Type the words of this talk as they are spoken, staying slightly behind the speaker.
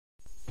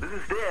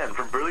is Dan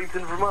from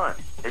Burlington, Vermont,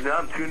 and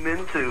I'm tuned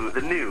in to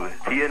the new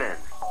TNN.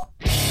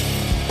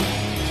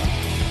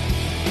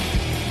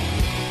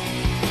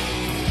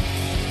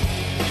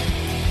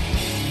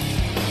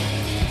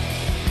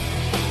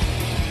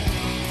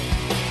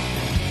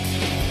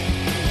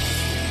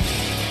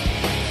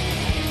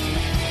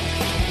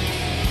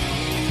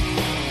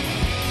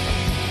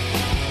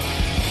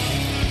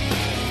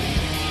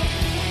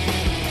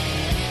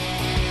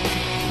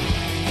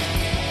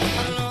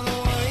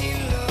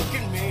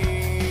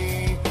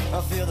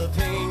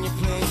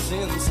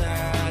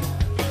 Inside,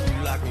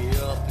 you lock me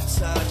up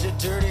inside your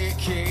dirty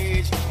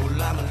cage.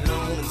 Well, I'm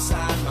alone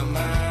inside my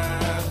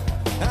mind.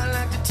 I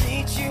like to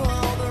teach you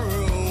all the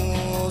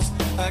rules.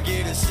 I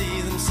get to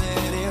see them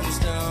set in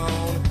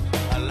stone.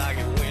 I like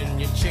it when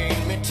you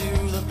chain me to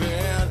the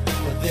bed,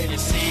 but then you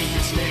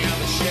secrets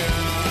never show.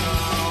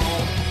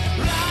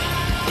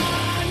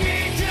 I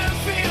need to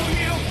feel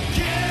you.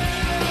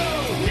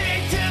 You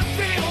need to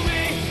feel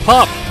me.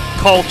 Pop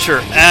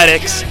culture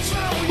addicts,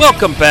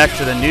 welcome back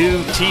to the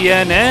new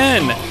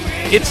TNN.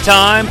 It's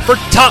time for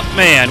Top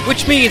Man,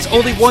 which means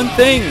only one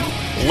thing: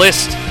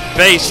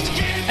 list-based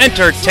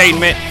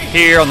entertainment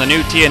here on the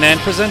new TNN,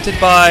 presented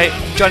by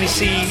Johnny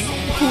Sea,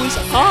 who is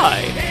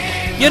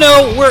I. You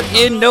know, we're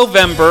in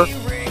November,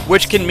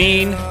 which can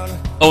mean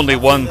only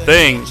one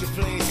thing.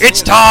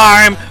 It's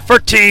time for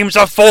teams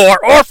of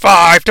 4 or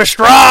 5 to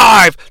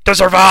strive to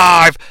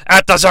survive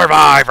at the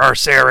Survivor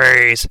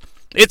Series.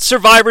 It's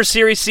Survivor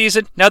Series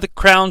season. Now the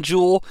crown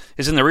jewel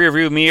is in the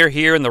rearview mirror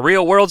here in the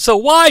real world, so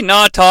why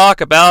not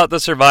talk about the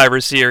Survivor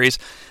Series?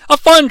 A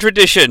fun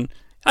tradition.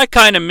 I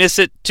kind of miss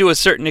it to a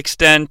certain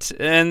extent,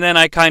 and then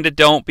I kind of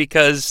don't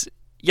because,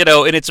 you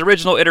know, in its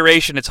original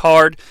iteration, it's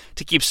hard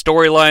to keep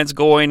storylines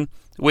going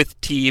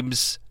with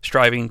teams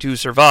striving to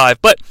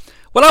survive. But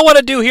what I want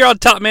to do here on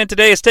Top Man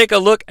today is take a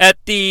look at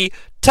the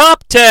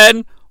top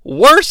 10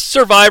 worst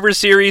Survivor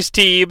Series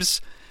teams,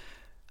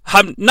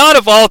 not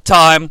of all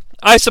time.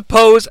 I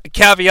suppose, a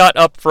caveat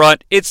up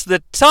front, it's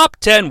the top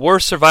 10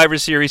 worst Survivor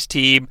Series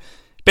team,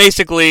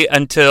 basically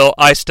until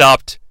I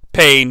stopped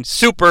paying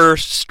super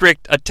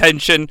strict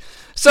attention.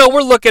 So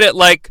we're looking at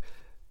like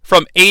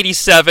from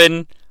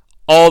 87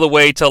 all the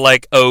way to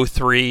like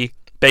 03,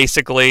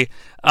 basically.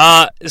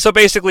 So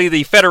basically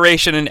the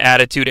Federation and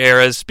Attitude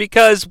eras,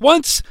 because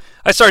once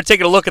I started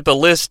taking a look at the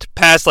list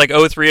past like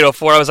 03 and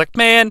 04, I was like,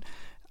 man,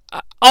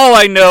 all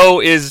I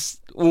know is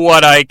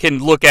what I can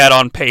look at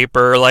on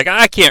paper. Like,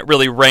 I can't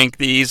really rank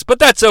these, but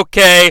that's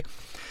okay.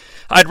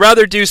 I'd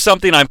rather do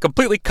something I'm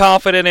completely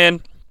confident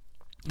in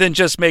than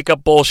just make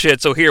up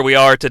bullshit, so here we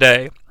are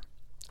today.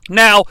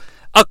 Now,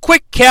 a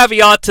quick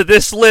caveat to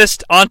this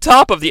list on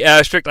top of the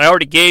asterisk I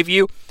already gave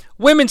you.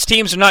 Women's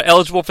teams are not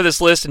eligible for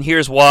this list, and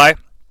here's why.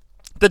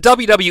 The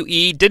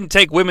WWE didn't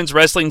take women's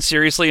wrestling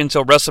seriously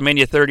until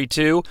WrestleMania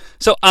 32,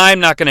 so I'm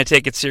not going to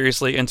take it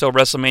seriously until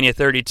WrestleMania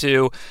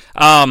 32.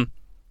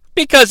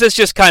 Because it's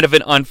just kind of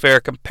an unfair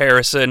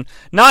comparison.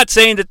 Not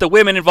saying that the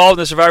women involved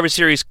in the Survivor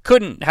Series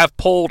couldn't have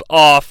pulled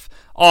off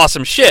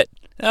awesome shit.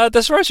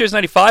 The Survivor Series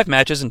 95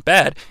 match isn't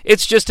bad.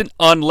 It's just an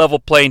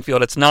unlevel playing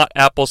field. It's not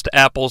apples to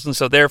apples, and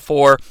so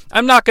therefore,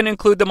 I'm not going to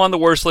include them on the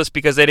worst list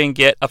because they didn't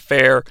get a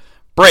fair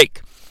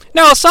break.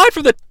 Now, aside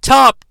from the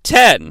top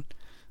 10,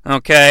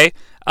 okay,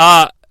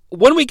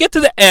 when we get to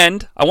the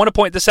end, I want to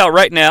point this out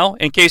right now,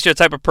 in case you're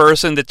the type of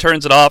person that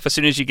turns it off as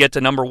soon as you get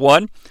to number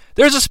 1.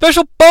 There's a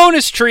special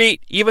bonus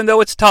treat, even though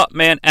it's Top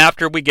Man,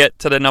 after we get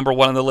to the number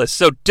 1 on the list.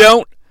 So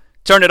don't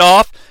turn it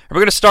off. And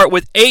we're going to start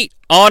with 8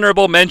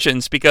 honorable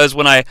mentions, because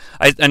when I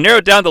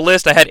narrowed down the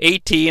list, I had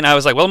 18. I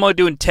was like, well, I'm only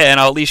doing 10.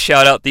 I'll at least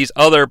shout out these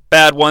other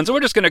bad ones. And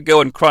we're just going to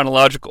go in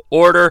chronological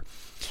order.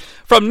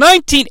 From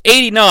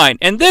 1989,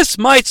 and this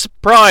might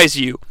surprise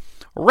you,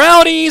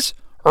 Rowdy's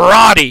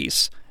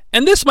Roddy's.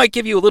 And this might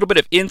give you a little bit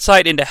of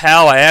insight into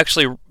how I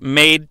actually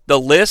made the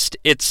list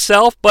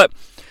itself, but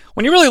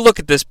when you really look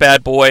at this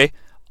bad boy,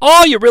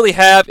 all you really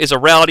have is a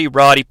Rowdy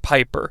Roddy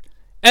Piper.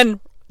 And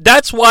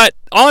that's what,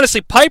 honestly,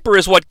 Piper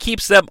is what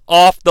keeps them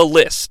off the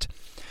list.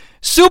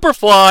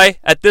 Superfly,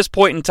 at this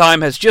point in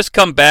time, has just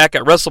come back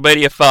at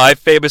WrestleMania 5,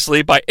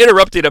 famously, by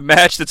interrupting a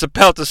match that's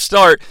about to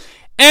start,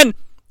 and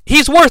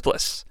he's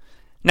worthless.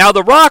 Now,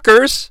 the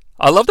Rockers,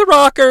 I love the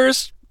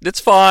Rockers,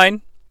 it's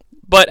fine,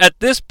 but at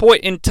this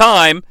point in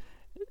time,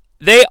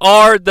 they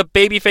are the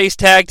babyface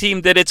tag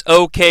team that it's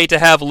okay to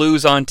have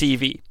lose on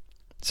TV.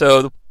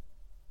 So,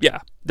 yeah,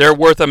 they're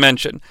worth a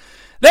mention.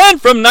 Then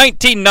from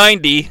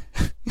 1990,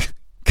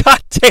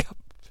 goddamn,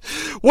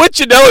 wouldn't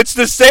you know, it's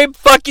the same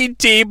fucking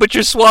team, but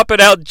you're swapping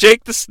out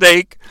Jake the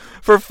Snake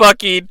for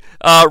fucking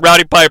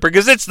Rowdy Piper,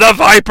 because it's the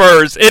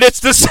Vipers, and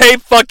it's the same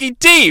fucking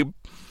team.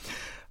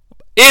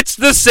 It's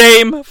the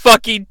same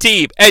fucking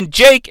team. And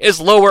Jake is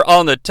lower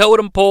on the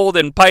totem pole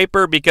than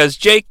Piper because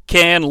Jake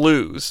can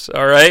lose,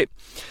 alright?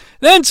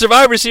 Then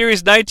Survivor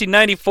Series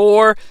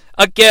 1994,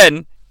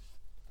 again,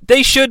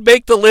 they should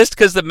make the list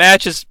because the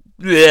match is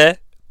bleh,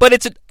 but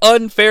it's an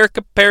unfair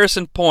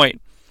comparison point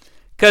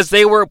because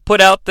they were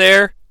put out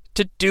there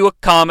to do a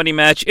comedy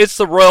match. It's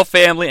the Royal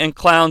Family and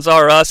Clowns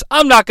Are Us.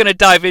 I'm not going to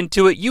dive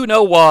into it. You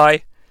know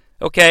why.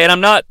 Okay, and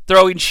I'm not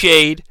throwing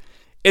shade.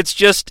 It's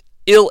just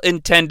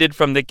ill-intended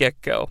from the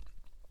get-go.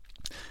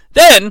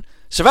 Then,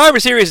 Survivor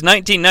Series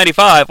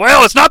 1995.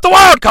 Well, it's not the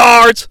Wild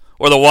Cards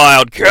or the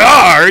Wild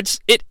Cards.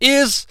 It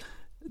is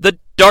the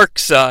Dark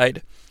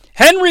Side.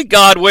 Henry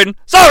Godwinn,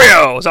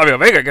 Savio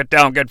Vega, get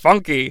down, get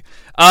funky.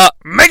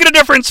 Making a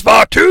difference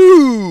for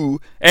two.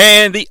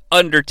 And the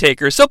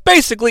Undertaker. So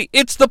basically,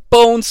 it's the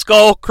Bone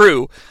Skull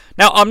Crew.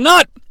 Now, I'm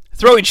not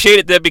throwing shade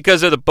at them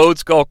because they're the Bone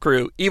Skull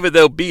Crew, even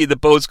though being the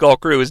Bone Skull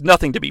Crew is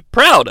nothing to be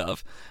proud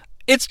of.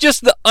 It's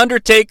just the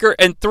Undertaker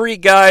and three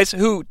guys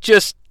who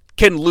just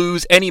can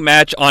lose any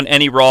match on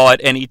any Raw at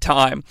any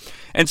time.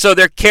 And so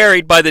they're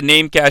carried by the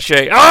name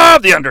cachet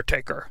of the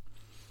Undertaker.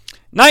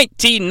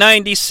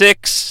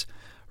 1996,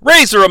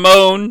 Razor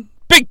Ramon,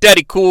 Big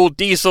Daddy Cool,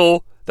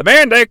 Diesel, the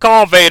man they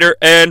call Vader,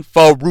 and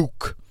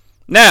Farouk.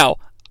 Now,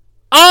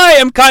 I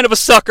am kind of a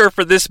sucker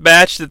for this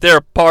match that they're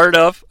a part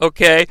of,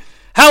 okay?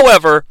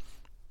 However,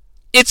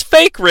 it's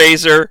fake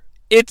Razor,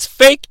 it's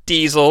fake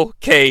Diesel,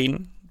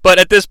 Kane, but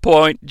at this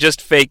point, just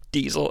fake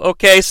Diesel,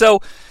 okay?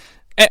 So,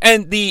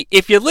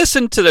 if you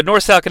listen to the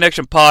North-South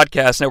Connection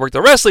Podcast Network,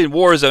 the Wrestling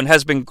Warzone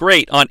has been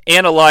great on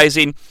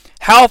analyzing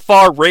how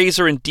far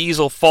Razor and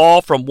Diesel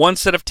fall from one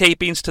set of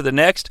tapings to the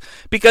next,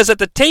 because at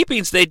the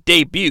tapings they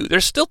debut,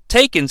 they're still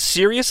taken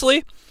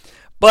seriously,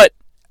 but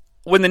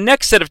when the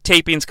next set of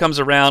tapings comes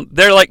around,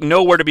 they're like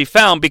nowhere to be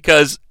found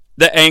because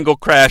the angle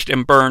crashed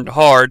and burned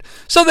hard,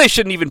 so they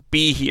shouldn't even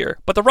be here.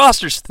 But the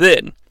roster's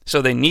thin,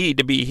 so they need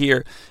to be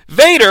here.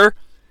 Vader,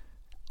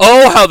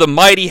 oh, how the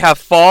mighty have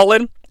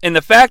fallen. And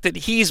the fact that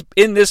he's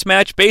in this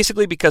match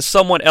basically because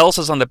someone else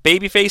is on the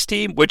babyface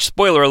team, which,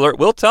 spoiler alert,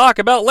 we'll talk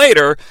about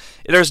later,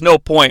 there's no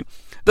point.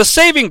 The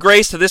saving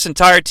grace to this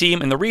entire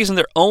team, and the reason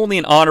they're only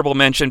an honorable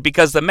mention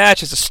because the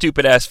match is a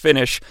stupid-ass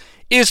finish,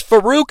 is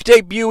Farouk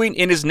debuting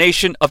in his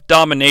Nation of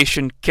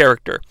Domination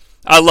character.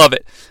 I love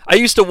it. I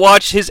used to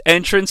watch his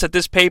entrance at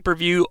this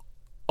pay-per-view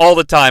all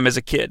the time as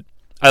a kid.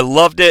 I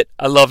loved it,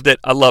 I loved it,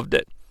 I loved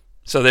it.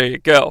 So there you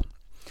go.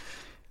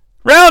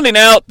 Rounding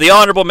out the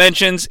honorable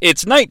mentions,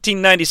 it's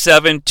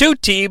 1997, two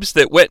teams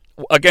that went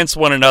against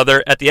one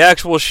another at the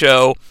actual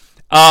show.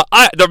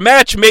 The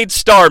match made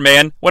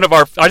Starman,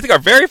 I think our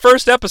very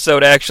first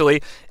episode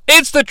actually.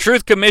 It's the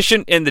Truth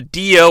Commission in the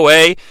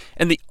DOA,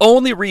 and the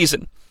only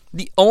reason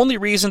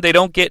they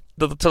don't get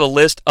to the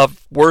list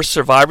of worst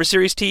Survivor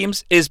Series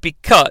teams is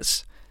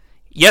because,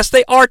 yes,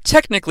 they are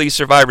technically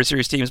Survivor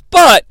Series teams,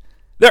 but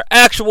they're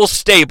actual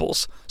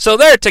stables, so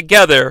they're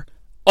together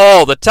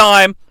all the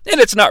time, and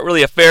it's not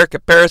really a fair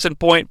comparison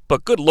point,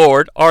 but good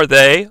lord, are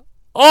they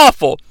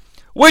awful.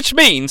 Which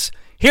means,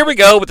 here we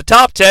go with the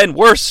top 10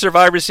 worst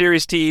Survivor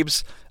Series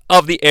teams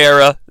of the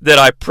era that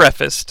I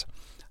prefaced.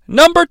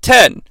 Number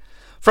 10,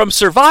 from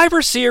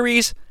Survivor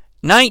Series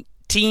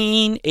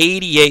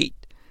 1988,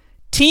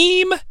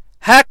 Team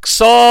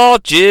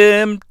Hacksaw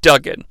Jim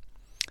Duggan.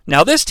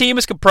 Now this team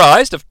is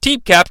comprised of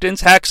team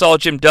captains Hacksaw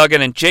Jim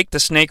Duggan and Jake the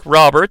Snake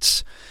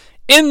Roberts.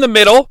 In the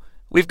middle,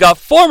 we've got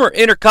former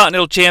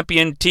Intercontinental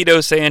Champion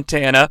Tito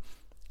Santana,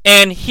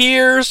 and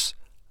here's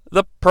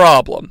the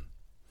problem.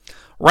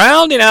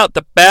 Rounding out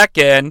the back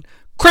end,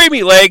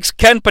 Creamy Legs,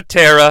 Ken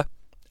Patera,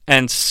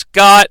 and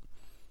Scott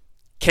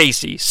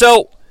Casey.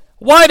 So,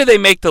 why do they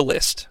make the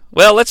list?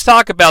 Well, let's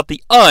talk about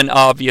the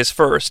unobvious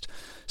first.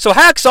 So,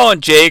 Hacksaw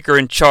and Jake are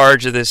in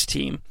charge of this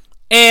team.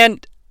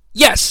 And,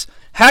 yes,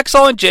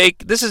 Hacksaw and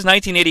Jake, this is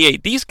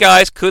 1988. These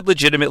guys could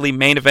legitimately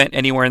main event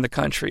anywhere in the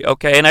country,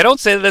 okay? And I don't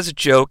say that as a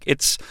joke.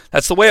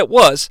 That's the way it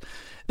was.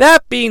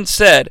 That being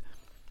said,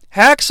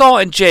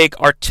 Hacksaw and Jake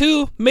are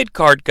two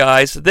mid-card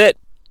guys that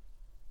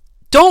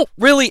don't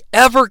really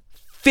ever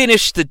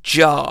finish the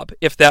job,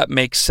 if that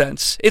makes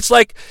sense. It's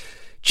like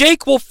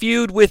Jake will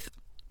feud with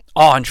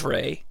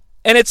Andre,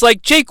 and it's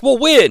like Jake will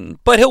win,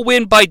 but he'll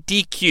win by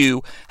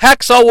DQ.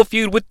 Hacksaw will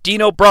feud with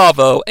Dino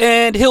Bravo,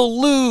 and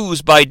he'll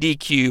lose by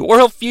DQ. Or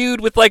he'll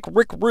feud with, like,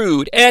 Rick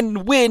Rude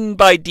and win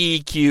by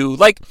DQ.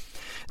 Like,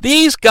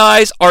 these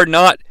guys are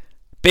not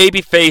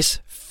babyface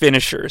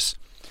finishers.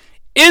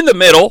 In the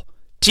middle,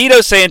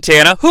 Tito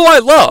Santana, who I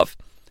love,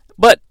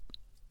 but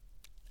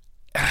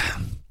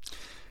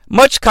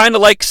much kind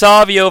of like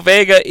Savio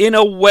Vega in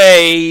a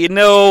way.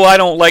 No, I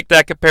don't like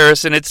that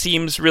comparison. It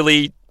seems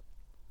really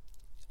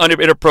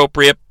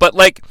inappropriate, but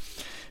like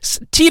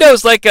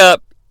Tito's like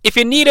if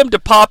you need him to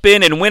pop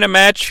in and win a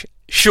match,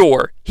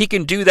 sure, he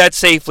can do that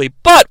safely.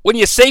 But when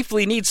you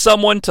safely need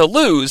someone to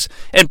lose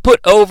and put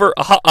over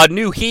a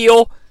new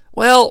heel,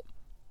 well,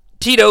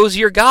 Tito's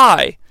your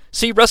guy.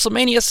 See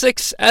WrestleMania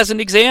 6 as an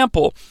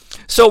example.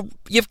 So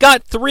you've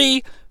got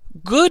three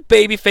good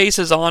baby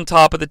faces on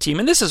top of the team,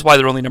 and this is why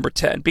they're only number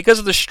 10, because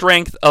of the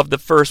strength of the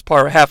first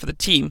half of the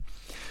team.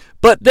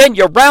 But then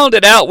you round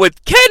it out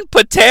with Ken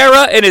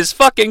Patera and his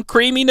fucking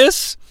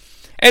creaminess.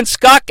 And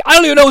Scott, I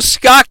don't even know who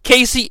Scott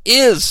Casey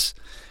is.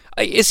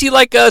 Is he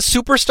like a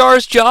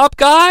Superstar's Job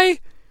guy?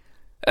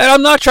 And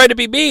I'm not trying to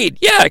be mean.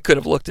 Yeah, I could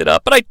have looked it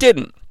up, but I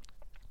didn't.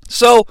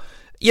 So,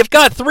 you've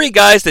got three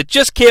guys that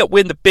just can't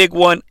win the big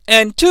one,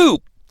 and two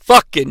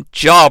fucking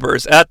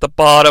jobbers at the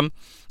bottom.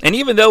 And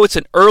even though it's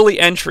an early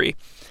entry,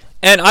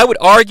 and I would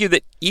argue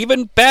that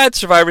even bad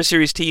Survivor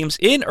Series teams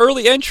in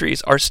early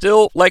entries are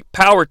still like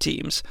power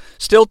teams,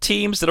 still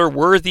teams that are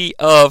worthy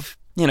of,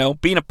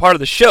 being a part of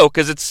the show,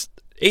 because it's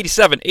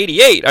 87,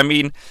 88. I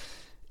mean,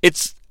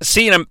 it's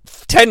seeing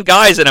 10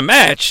 guys in a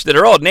match that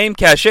are all name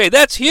cachet.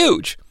 That's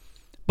huge.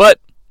 But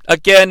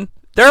again,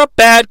 they're a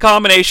bad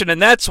combination,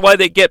 and that's why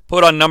they get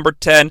put on number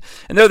 10.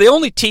 And they're the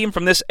only team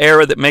from this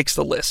era that makes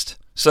the list.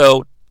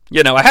 So,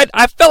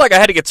 I felt like I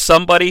had to get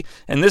somebody,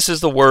 and this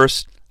is the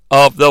worst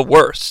of the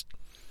worst.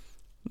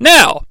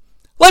 Now,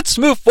 let's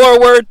move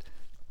forward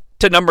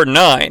to number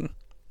 9.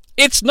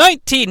 It's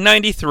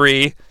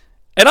 1993,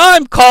 and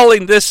I'm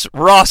calling this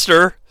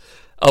roster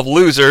of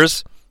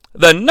losers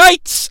the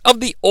Knights of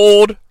the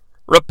Old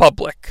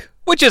Republic,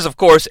 which is, of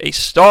course, a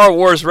Star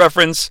Wars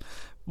reference,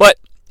 but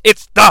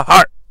it's the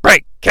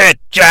Heartbreak Kid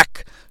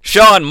Jack,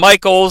 Shawn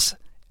Michaels,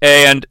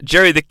 and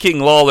Jerry the King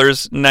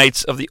Lawler's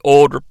Knights of the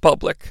Old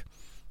Republic.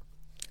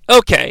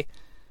 Okay,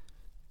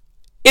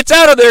 it's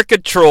out of their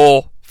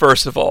control,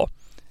 first of all.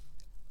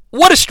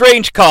 What a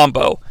strange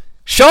combo.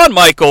 Shawn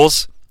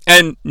Michaels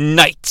and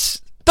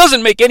Knights.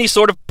 Doesn't make any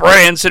sort of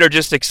brand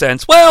synergistic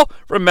sense. Well,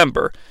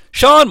 remember,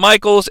 Shawn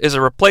Michaels is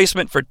a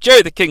replacement for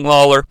Jerry the King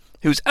Lawler,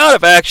 who's out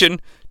of action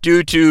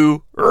due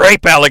to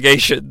rape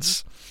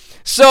allegations.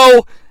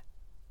 So,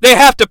 they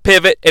have to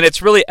pivot, and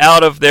it's really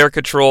out of their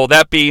control,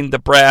 that being the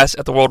brass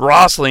at the World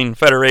Wrestling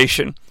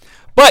Federation.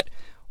 But,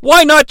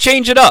 why not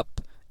change it up?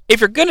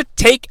 If you're going to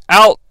take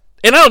out,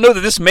 and I don't know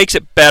that this makes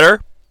it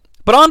better,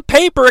 but on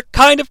paper, it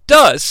kind of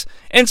does.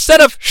 Instead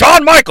of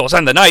Shawn Michaels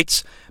and the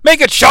Knights, make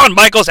it Shawn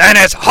Michaels and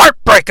his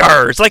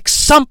Heartbreakers. Like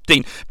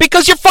something.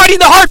 Because you're fighting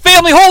the Hart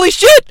family. Holy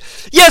shit.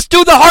 Yes,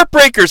 do the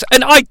Heartbreakers.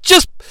 And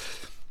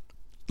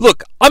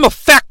look, I'm a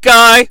fat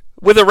guy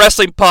with a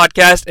wrestling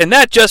podcast, and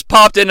that just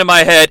popped into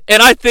my head,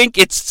 and I think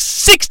it's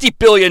 60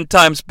 billion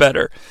times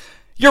better.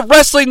 You're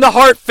wrestling the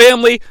Hart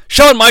family,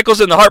 Shawn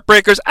Michaels and the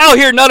Heartbreakers. I'll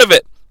hear none of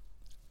it.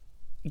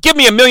 Give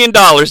me $1 million,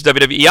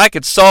 WWE. I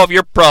could solve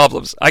your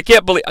problems. I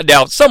can't believe...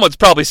 Now, someone's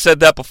probably said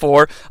that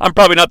before. I'm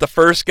probably not the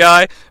first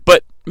guy.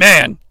 But,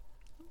 man,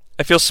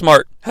 I feel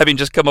smart having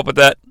just come up with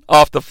that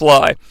off the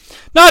fly.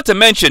 Not to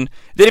mention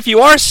that if you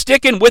are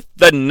sticking with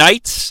the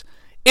Knights,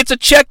 it's a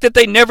check that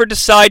they never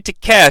decide to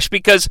cash.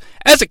 Because,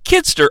 as a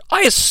kidster,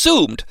 I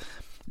assumed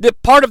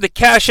that part of the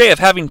cachet of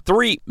having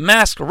 3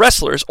 masked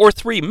wrestlers or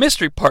 3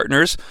 mystery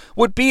partners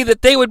would be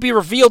that they would be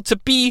revealed to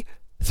be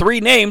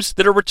 3 names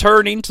that are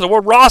returning to the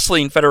World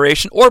Wrestling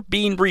Federation or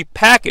being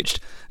repackaged.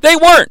 They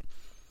weren't.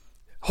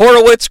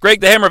 Horowitz,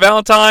 Greg the Hammer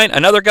Valentine,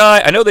 another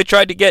guy. I know they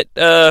tried to get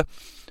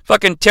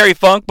fucking Terry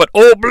Funk, but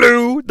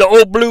the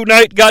old blue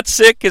knight got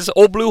sick. His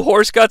old blue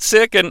horse got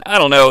sick, and I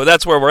don't know.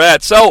 That's where we're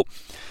at. So,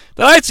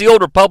 the Knights of the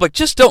Old Republic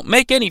just don't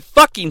make any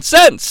fucking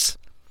sense.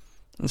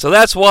 And so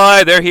that's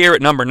why they're here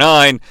at number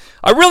 9.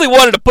 I really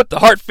wanted to put the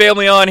Hart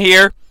family on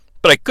here,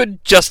 but I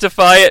couldn't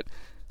justify it.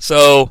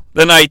 So,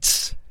 the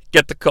Knights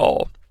get the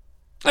call.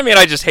 I mean,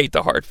 I just hate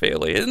the Hart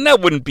family, and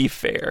that wouldn't be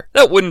fair.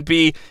 That wouldn't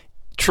be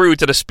true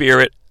to the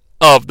spirit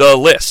of the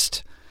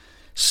list.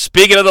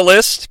 Speaking of the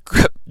list,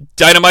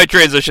 dynamite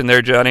transition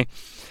there, Johnny.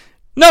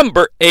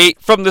 Number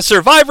 8 from the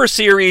Survivor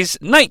Series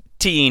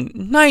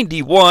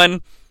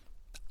 1991.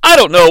 I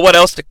don't know what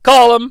else to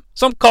call him,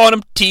 so I'm calling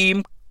him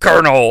Team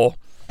Colonel.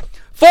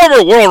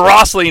 Former World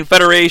Wrestling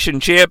Federation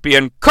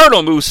champion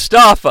Colonel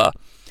Mustafa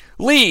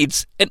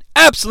leads an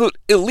absolute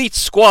elite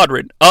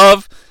squadron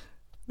of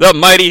the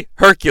Mighty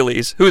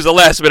Hercules, who's a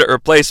last-minute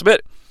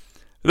replacement,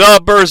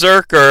 the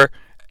Berserker,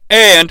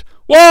 and,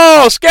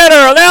 whoa,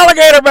 Skinner, the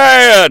Alligator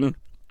Man!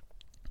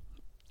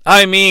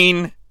 I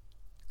mean,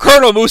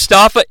 Colonel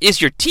Mustafa is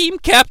your team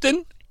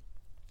captain?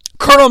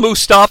 Colonel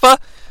Mustafa,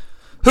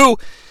 who,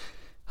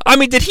 I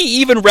mean, did he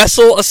even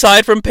wrestle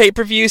aside from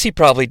pay-per-views? He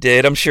probably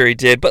did, I'm sure he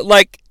did, but,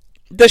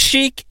 the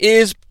Sheik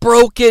is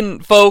broken,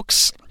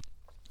 folks.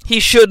 He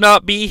should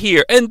not be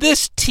here. And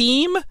this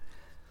team,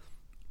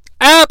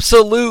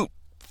 absolute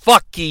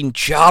fucking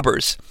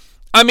jobbers.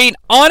 I mean,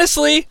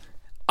 honestly,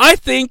 I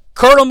think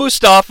Colonel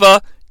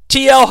Mustafa,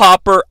 T.L.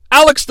 Hopper,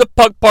 Alex the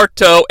Pug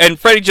Parteau, and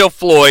Freddie Joe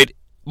Floyd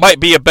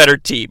might be a better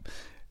team.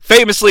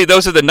 Famously,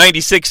 those are the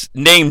 96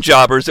 name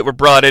jobbers that were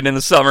brought in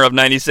the summer of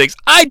 96.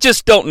 I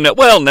just don't know.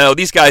 Well, no,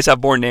 these guys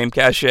have more name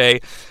cachet.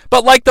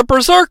 But the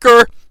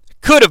Berserker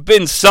could have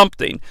been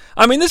something.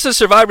 I mean, this is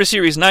Survivor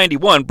Series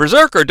 91.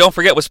 Berserker, don't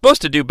forget, was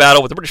supposed to do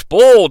battle with the British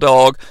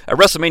Bulldog at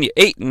WrestleMania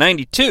 8 in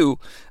 92,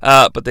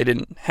 but they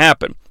didn't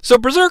happen. So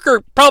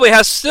Berserker probably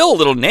has still a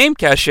little name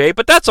cachet,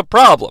 but that's a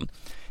problem.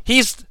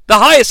 He's the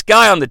highest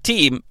guy on the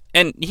team,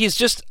 and he's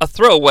just a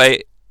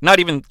throwaway, not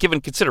even given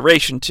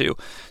consideration to.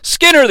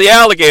 Skinner the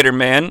Alligator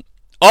Man,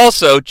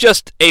 also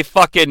just a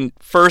fucking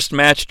first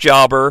match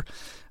jobber.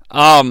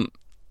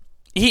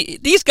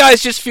 These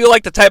guys just feel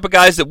like the type of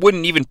guys that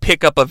wouldn't even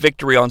pick up a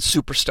victory on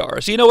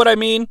Superstars. You know what I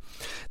mean?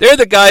 They're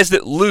the guys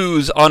that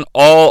lose on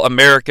All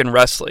American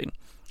Wrestling.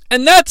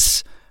 And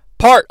that's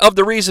part of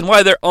the reason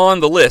why they're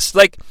on the list.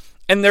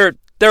 And they're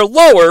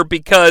lower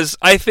because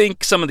I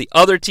think some of the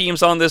other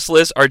teams on this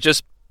list are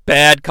just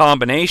bad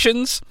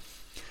combinations.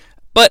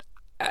 But,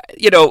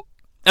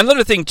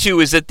 another thing, too,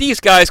 is that these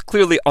guys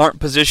clearly aren't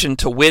positioned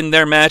to win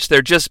their match.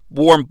 They're just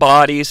warm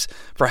bodies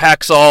for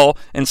Hacksaw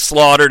and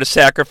Slaughter to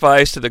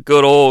sacrifice to the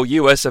good old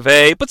US of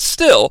A. But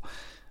still,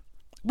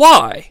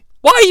 why?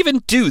 Why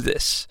even do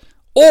this?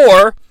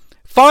 Or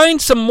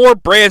find some more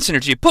brand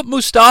synergy. Put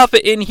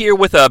Mustafa in here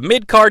with a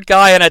mid-card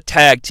guy and a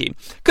tag team.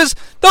 Because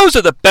those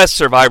are the best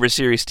Survivor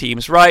Series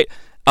teams, right?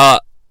 A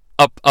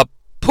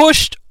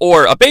pushed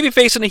or a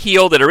babyface and a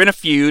heel that are in a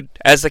feud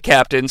as the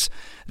captains,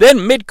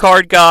 then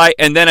mid-card guy,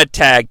 and then a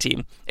tag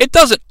team. It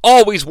doesn't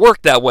always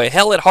work that way.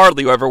 Hell, it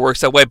hardly ever works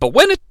that way. But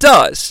when it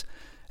does,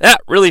 that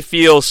really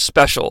feels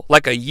special,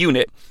 like a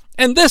unit.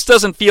 And this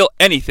doesn't feel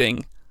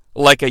anything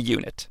like a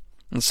unit.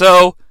 And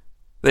so,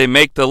 they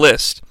make the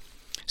list.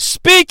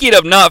 Speaking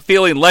of not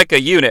feeling like a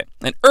unit,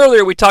 and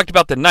earlier we talked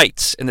about the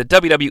Knights and the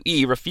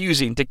WWE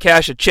refusing to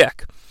cash a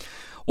check.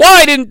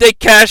 Why didn't they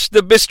cash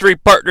the mystery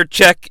partner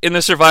check in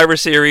the Survivor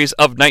Series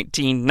of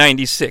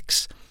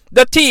 1996?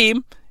 The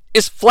team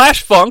is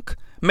Flash Funk,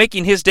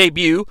 making his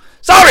debut.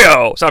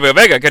 Savio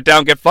Vega, get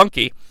down, get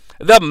funky.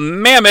 The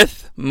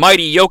mammoth,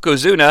 mighty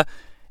Yokozuna,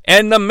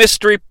 and the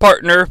mystery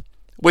partner,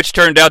 which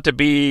turned out to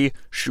be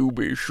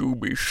Shooby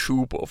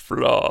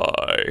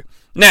Superfly.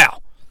 Now,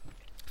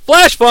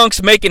 Flash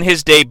Funk's making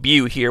his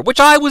debut here, which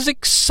I was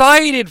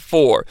excited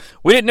for.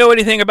 We didn't know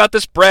anything about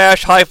this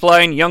brash,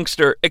 high-flying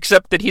youngster,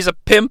 except that he's a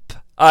pimp,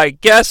 I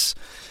guess.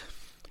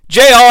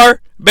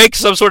 JR makes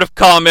some sort of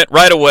comment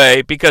right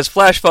away, because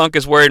Flash Funk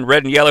is wearing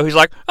red and yellow. He's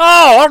like,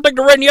 I don't think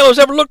the red and yellow's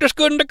ever looked this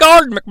good in the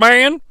garden,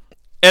 McMahon.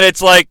 And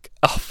it's like,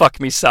 oh, fuck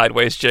me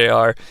sideways,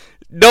 JR.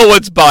 No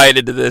one's buying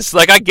into this.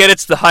 Like, I get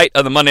it's the height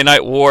of the Monday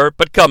Night War,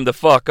 but come the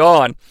fuck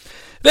on.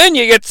 Then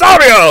you get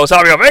Savio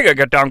Vega,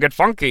 get down, get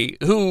funky,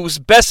 whose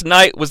best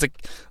night was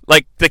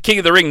the King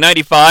of the Ring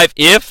 95,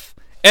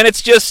 and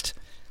it's just,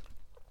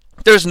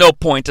 there's no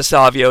point to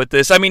Savio at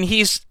this. I mean,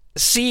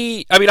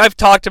 I've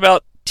talked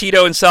about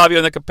Tito and Savio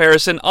in the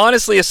comparison.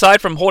 Honestly, aside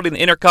from holding the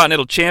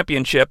Intercontinental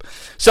Championship,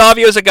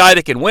 Savio's a guy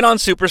that can win on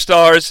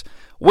Superstars,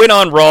 win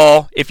on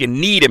Raw, if you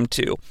need him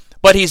to.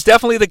 But he's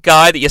definitely the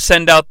guy that you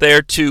send out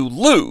there to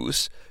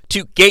lose,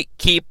 to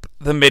gatekeep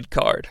the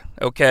mid-card,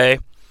 okay?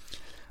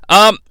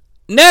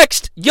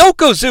 Next,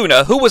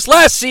 Yokozuna, who was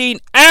last seen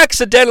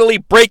accidentally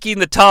breaking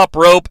the top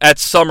rope at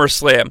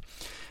SummerSlam.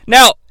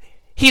 Now,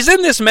 he's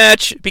in this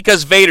match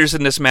because Vader's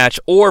in this match,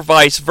 or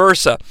vice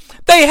versa.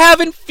 They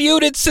haven't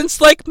feuded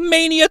since,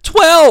 Mania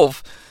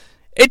 12.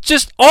 It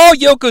just, all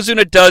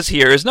Yokozuna does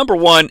here is, number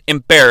one,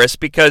 embarrass,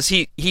 because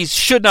he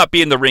should not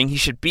be in the ring. He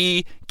should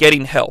be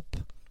getting help,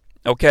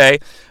 okay?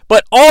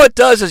 But all it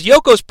does is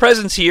Yoko's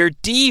presence here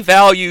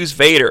devalues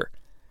Vader.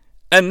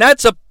 And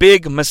that's a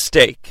big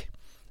mistake.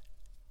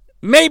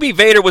 Maybe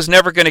Vader was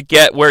never going to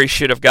get where he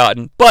should have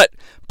gotten, but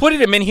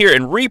putting him in here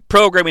and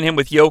reprogramming him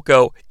with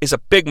Yoko is a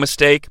big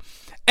mistake.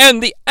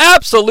 And the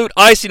absolute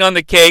icing on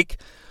the cake,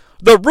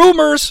 the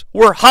rumors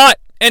were hot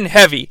and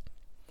heavy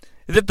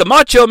that the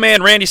Macho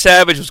Man Randy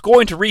Savage was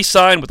going to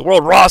re-sign with the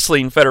World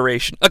Wrestling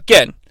Federation.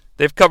 Again,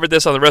 they've covered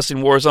this on the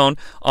Wrestling Warzone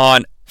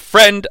on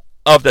friend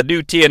of the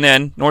new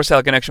TNN, North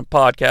South Connection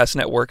Podcast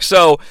Network.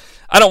 So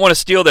I don't want to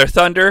steal their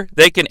thunder.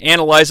 They can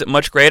analyze it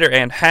much greater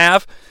and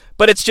have.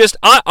 But it's just,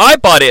 I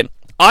bought in.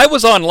 I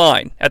was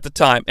online at the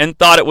time and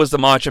thought it was the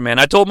Macho Man.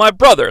 I told my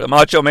brother, the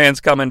Macho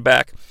Man's coming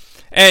back.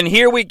 And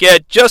here we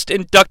get just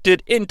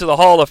inducted into the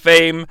Hall of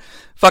Fame,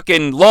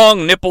 fucking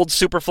long-nippled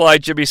Superfly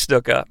Jimmy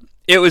Snuka.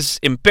 It was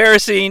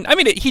embarrassing. I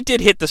mean, he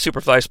did hit the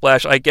Superfly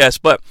splash, I guess.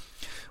 But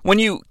when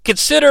you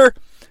consider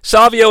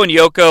Savio and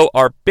Yoko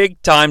are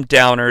big-time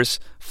downers,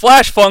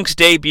 Flash Funk's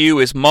debut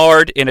is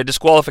marred in a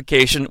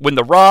disqualification when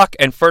The Rock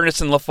and Furnace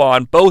and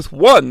LaFawn both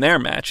won their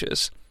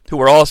matches, who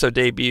were also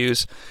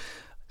debuts.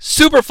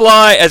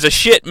 Superfly as a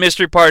shit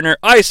mystery partner,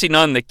 icing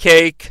on the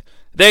cake.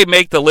 They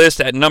make the list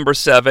at number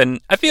 7.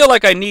 I feel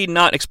like I need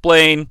not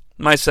explain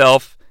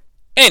myself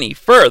any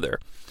further.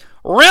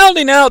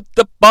 Rounding out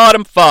the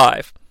bottom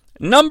 5.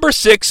 Number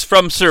 6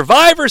 from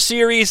Survivor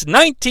Series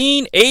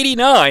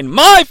 1989.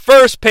 My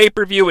first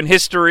pay-per-view in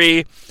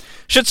history.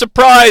 Should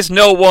surprise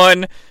no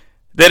one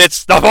that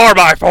it's the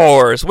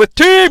 4x4s with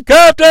Team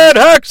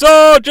Captain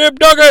Hacksaw Jim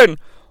Duggan,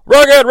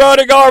 Rugged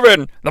Roddy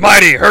Garvin, the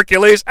Mighty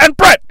Hercules, and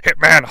Bret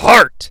Hitman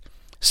Hart.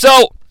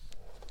 So,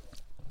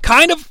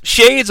 kind of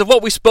shades of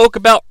what we spoke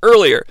about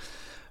earlier.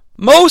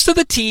 Most of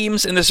the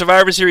teams in the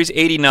Survivor Series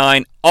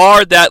 89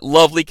 are that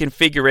lovely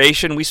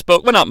configuration we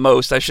spoke. Well, not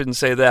most, I shouldn't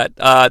say that.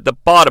 The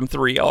bottom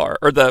 3 are,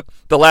 or the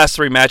last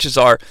 3 matches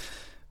are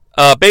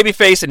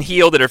babyface and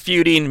heel that are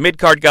feuding,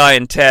 mid-card guy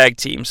and tag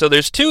team. So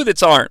there's 2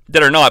 that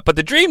are not. But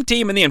the Dream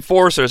Team and the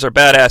Enforcers are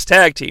badass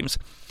tag teams.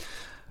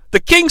 The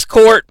King's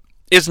Court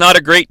is not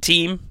a great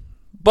team,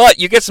 but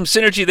you get some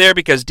synergy there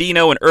because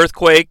Dino and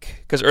Earthquake,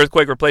 because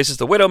Earthquake replaces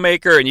the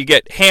Widowmaker, and you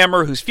get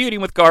Hammer, who's feuding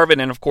with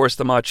Garvin, and of course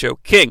the Macho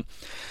King.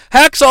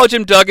 Hacksaw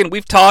Jim Duggan,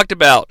 we've talked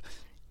about.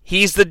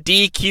 He's the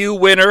DQ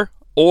winner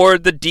or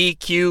the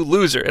DQ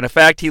loser. And in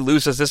fact, he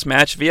loses this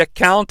match via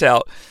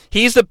countout.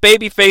 He's the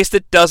babyface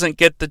that doesn't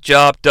get the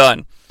job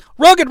done.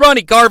 Rugged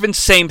Ronnie Garvin,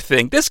 same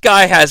thing. This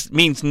guy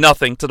means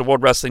nothing to the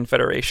World Wrestling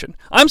Federation.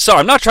 I'm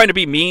sorry, I'm not trying to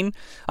be mean.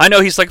 I know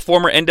he's like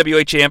former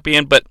NWA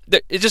champion, but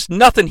it's just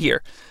nothing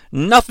here.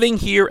 Nothing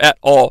here at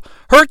all.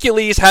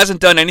 Hercules hasn't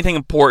done anything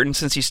important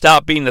since he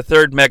stopped being the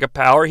third mega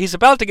power. He's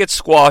about to get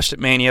squashed at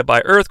Mania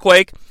by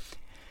Earthquake.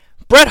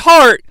 Bret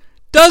Hart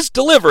does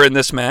deliver in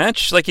this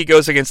match, like he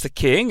goes against the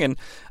King, and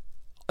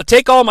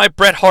take all my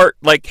Bret Hart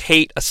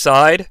hate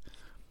aside.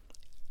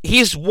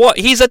 He's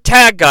a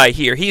tag guy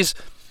here.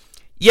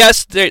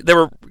 Yes, they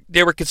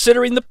were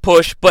considering the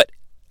push, but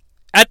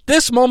at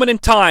this moment in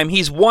time,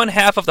 he's one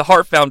half of the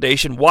Hart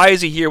Foundation. Why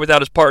is he here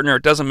without his partner?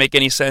 It doesn't make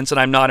any sense, and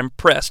I'm not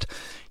impressed.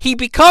 He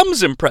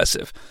becomes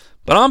impressive,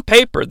 but on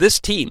paper, this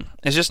team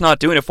is just not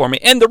doing it for me.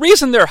 And the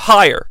reason they're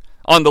higher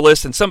on the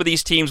list than some of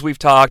these teams we've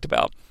talked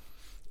about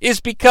is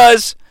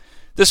because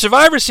the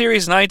Survivor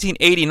Series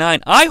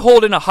 1989, I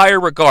hold in a higher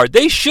regard.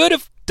 They should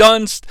have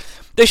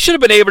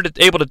been able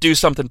to do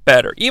something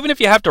better. Even if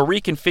you have to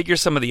reconfigure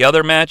some of the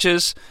other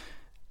matches,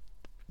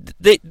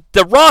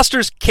 the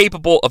roster's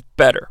capable of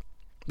better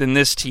than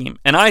this team.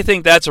 And I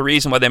think that's a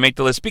reason why they make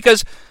the list,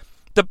 because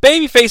the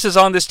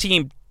babyfaces on this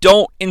team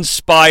don't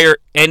inspire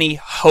any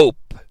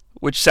hope,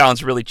 which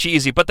sounds really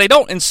cheesy, but they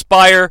don't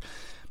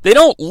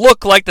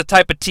look like the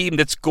type of team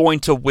that's going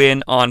to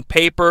win on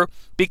paper,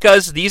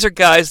 because these are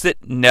guys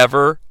that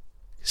never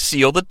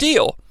seal the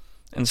deal.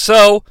 And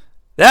so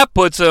that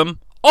puts them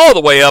all the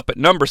way up at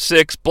number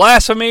 6.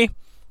 Blasphemy?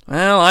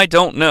 Well, I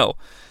don't know.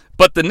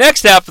 But the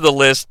next half of the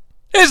list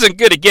isn't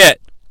going to get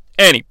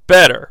any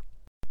better.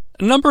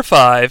 Number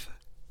 5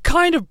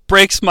 kind of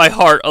breaks my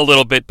heart a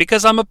little bit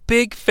because I'm a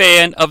big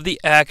fan of the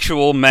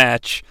actual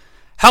match.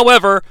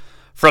 However,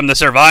 from the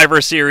Survivor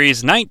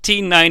Series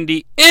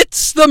 1990,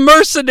 it's the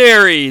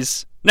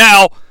Mercenaries!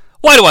 Now,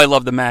 why do I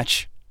love the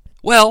match?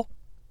 Well,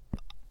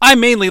 I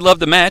mainly love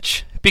the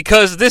match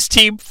because this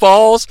team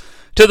falls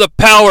to the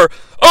power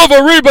of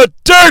Arriva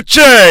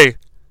Derchì!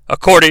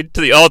 According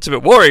to the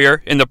Ultimate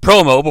Warrior in the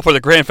promo before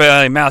the grand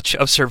finale match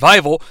of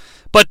Survival.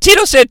 But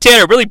Tito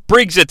Santana really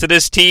brings it to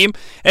this team,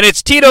 and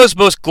it's Tito's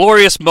most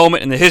glorious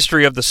moment in the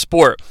history of the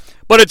sport.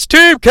 But it's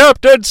Team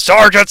Captain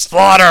Sergeant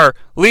Slaughter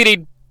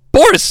leading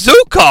Boris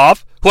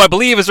Zukov, who I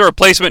believe is a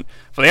replacement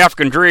for the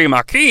African Dream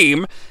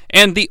Hakeem,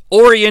 and the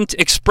Orient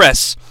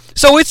Express.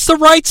 So it's the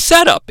right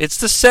setup. It's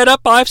the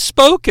setup I've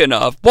spoken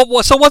of.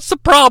 So what's the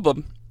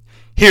problem?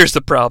 Here's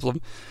the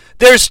problem.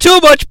 There's too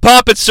much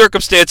pomp and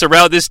circumstance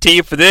around this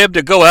team for them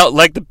to go out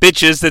like the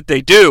bitches that they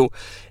do.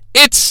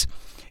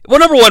 Well,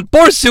 number one,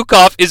 Boris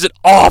Zukov is an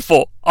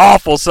awful,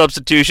 awful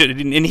substitution,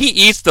 and he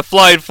eats the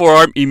flying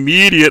forearm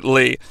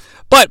immediately.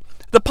 But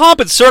the pomp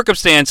and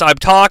circumstance I'm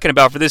talking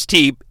about for this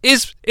team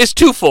is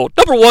twofold.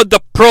 Number one, the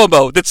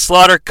promo that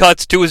Slaughter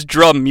cuts to his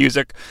drum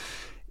music.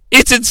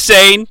 It's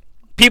insane.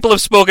 People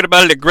have spoken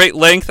about it at great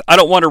length. I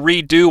don't want to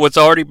redo what's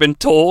already been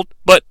told,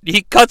 but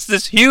he cuts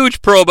this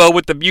huge promo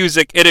with the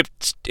music, and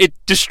it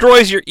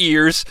destroys your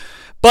ears.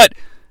 But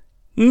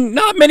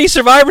not many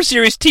Survivor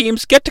Series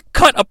teams get to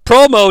cut a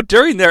promo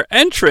during their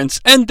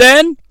entrance, and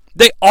then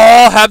they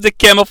all have the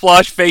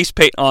camouflage face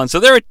paint on. So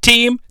they're a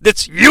team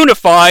that's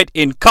unified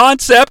in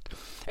concept,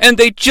 and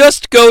they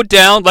just go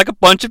down like a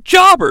bunch of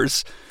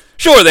jobbers.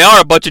 Sure, they are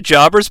a bunch of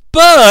jobbers,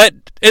 but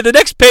in the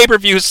next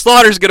pay-per-view,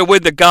 Slaughter's going to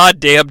win the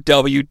goddamn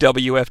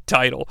WWF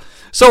title.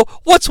 So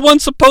what's one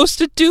supposed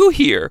to do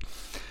here?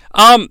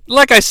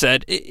 Like I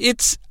said,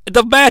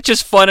 the match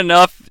is fun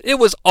enough. It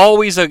was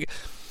always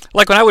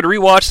like when I would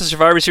rewatch the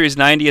Survivor Series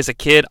 90 as a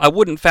kid, I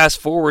wouldn't fast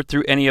forward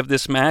through any of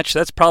this match.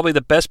 That's probably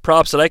the best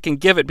props that I can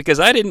give it because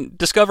I didn't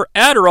discover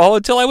Adderall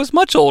until I was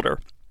much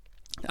older.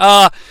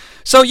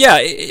 So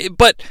yeah,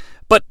 but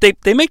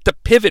they make the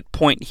pivot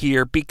point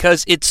here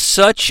because it's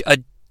such a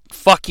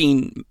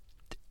fucking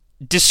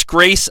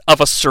disgrace of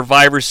a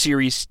Survivor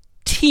Series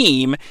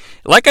team.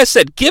 Like I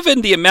said, given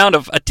the amount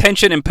of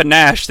attention and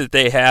panache that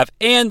they have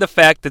and the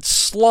fact that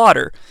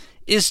Slaughter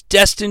is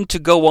destined to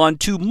go on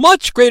to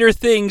much greater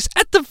things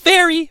at the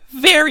very,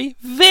 very,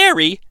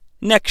 very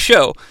next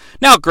show.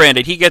 Now,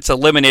 granted, he gets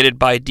eliminated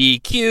by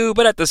DQ,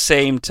 but at the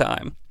same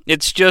time,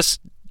 it's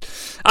just,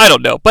 I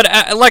don't know. But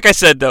like I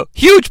said, though,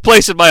 huge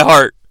place in my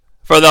heart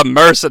for the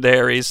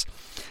Mercenaries.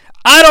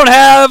 I don't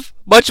have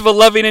much of a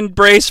loving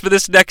embrace for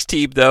this next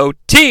team, though.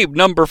 Team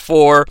number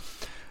 4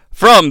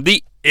 from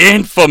the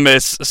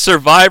infamous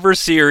Survivor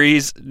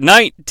Series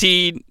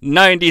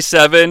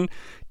 1997,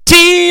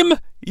 Team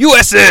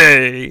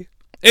USA!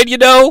 And you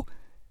know,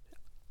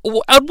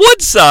 on one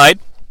side,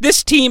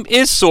 this team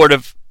is sort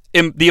of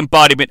the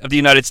embodiment of the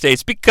United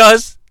States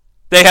because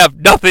they have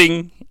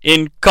nothing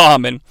in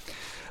common.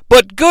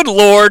 But good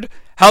Lord,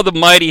 how the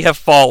mighty have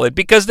fallen,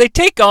 because they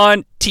take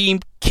on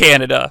Team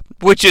Canada,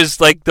 which is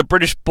like the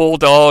British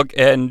Bulldog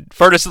and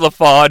Furnace of the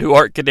Fawn, who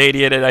aren't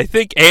Canadian, and I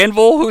think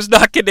Anvil, who's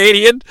not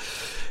Canadian.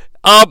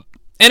 And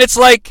it's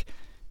like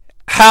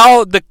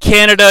how the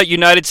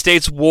Canada-United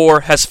States war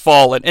has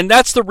fallen. And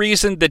that's the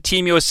reason that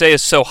Team USA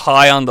is so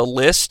high on the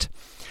list,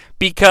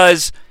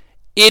 because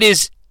it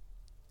is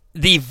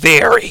the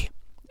very,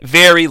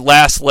 very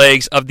last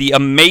legs of the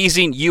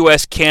amazing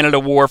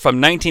U.S.-Canada War from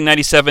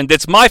 1997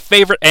 that's my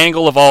favorite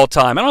angle of all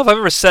time. I don't know if I've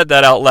ever said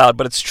that out loud,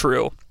 but it's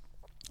true.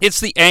 It's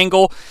the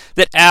angle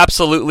that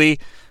absolutely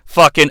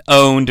fucking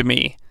owned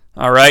me.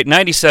 All right,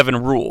 97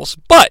 rules.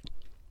 But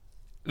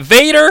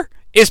Vader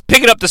is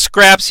picking up the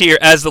scraps here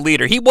as the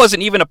leader. He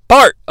wasn't even a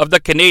part of the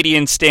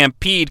Canadian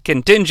Stampede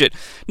contingent.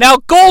 Now,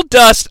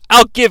 Goldust,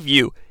 I'll give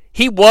you,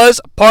 he was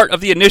part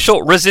of the initial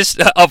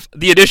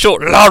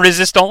La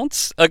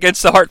Resistance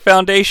against the Hart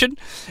Foundation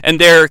and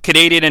their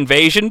Canadian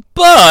invasion,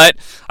 but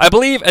I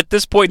believe at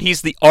this point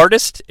he's the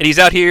artist, and he's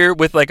out here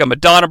with like a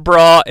Madonna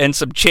bra and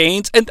some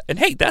chains, and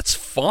hey, that's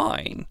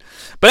fine.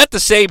 But at the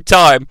same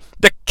time,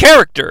 the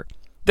character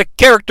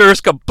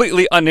is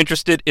completely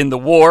uninterested in the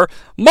war.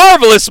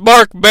 Marvelous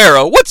Mark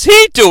Marrow, what's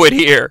he doing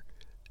here?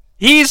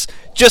 He's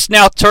just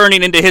now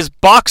turning into his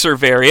boxer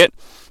variant,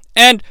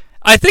 and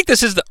I think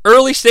this is the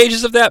early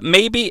stages of that,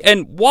 maybe,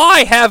 and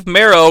why have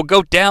Marrow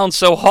go down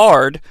so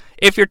hard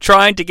if you're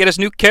trying to get his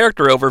new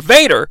character over?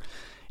 Vader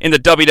in the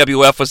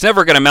WWF was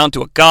never going to amount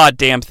to a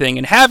goddamn thing,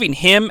 and having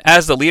him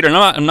as the leader, and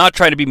I'm not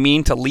trying to be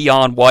mean to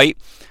Leon White,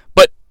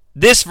 but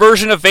this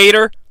version of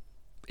Vader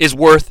is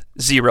worth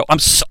zero. I'm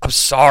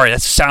sorry,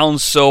 that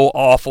sounds so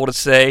awful to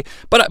say,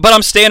 but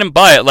I'm standing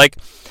by it. Like,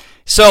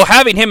 so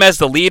having him as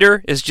the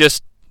leader is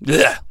just,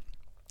 ugh.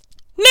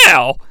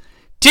 Now,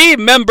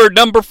 team member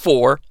number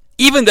 4,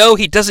 even though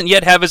he doesn't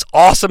yet have his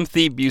awesome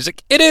theme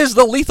music, it is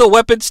the Lethal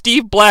Weapon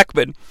Steve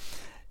Blackman.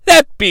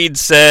 That being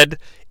said,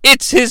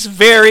 it's his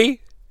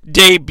very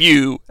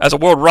debut as a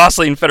World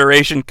Wrestling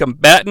Federation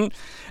combatant,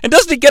 and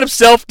doesn't he get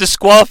himself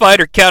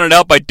disqualified or counted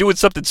out by doing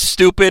something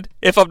stupid,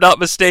 if I'm not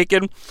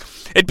mistaken?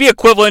 It'd be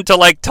equivalent to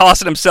like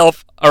tossing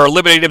himself or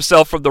eliminating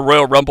himself from the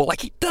Royal Rumble.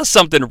 Like, he does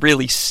something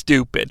really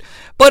stupid.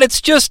 But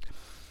it's just,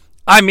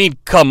 I mean,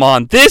 come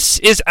on, this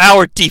is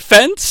our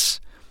defense?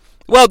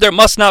 Well, there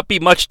must not be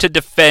much to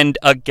defend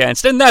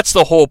against, and that's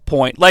the whole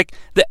point. Like,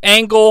 the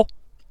angle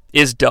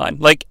is done.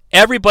 Like,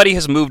 everybody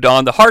has moved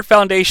on. The Hart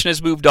Foundation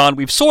has moved on.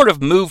 We've sort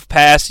of moved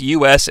past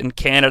U.S. and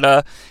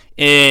Canada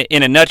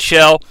in a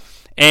nutshell,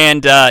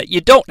 and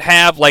you don't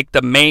have, like,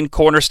 the main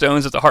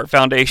cornerstones of the Hart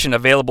Foundation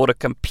available to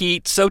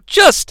compete, so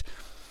just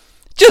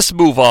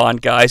move on,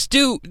 guys.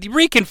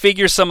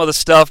 Reconfigure some of the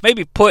stuff.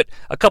 Maybe put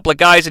a couple of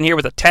guys in here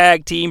with a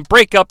tag team.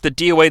 Break up the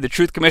DOA, the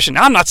Truth Commission.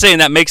 Now, I'm not saying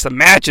that makes the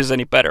matches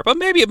any better, but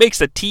maybe it makes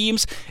the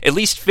teams at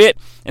least fit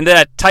in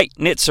that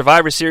tight-knit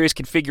Survivor Series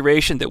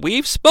configuration that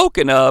we've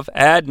spoken of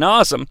ad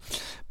nauseum.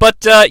 But,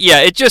 yeah,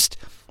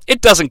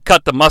 it doesn't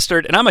cut the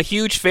mustard, and I'm a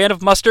huge fan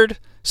of mustard,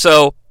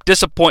 so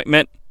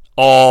disappointment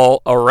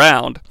all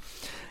around.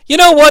 You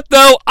know what,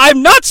 though?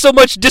 I'm not so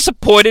much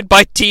disappointed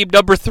by team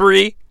number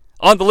 3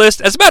 on the list.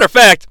 As a matter of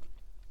fact,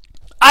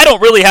 I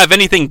don't really have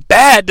anything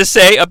bad to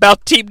say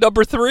about team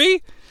number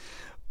 3.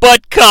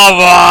 But come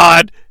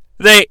on!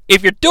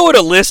 If you're doing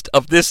a list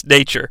of this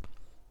nature,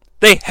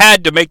 they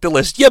had to make the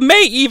list. You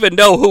may even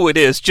know who it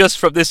is just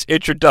from this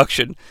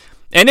introduction.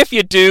 And if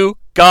you do,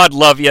 God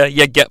love you,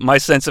 you get my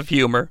sense of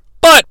humor.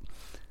 But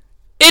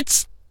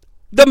it's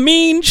the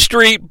Mean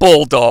Street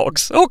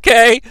Bulldogs,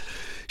 okay?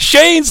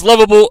 Shane's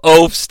lovable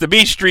oafs, the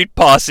Mean Street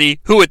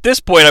Posse, who at this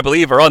point I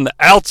believe are on the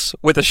outs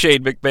with a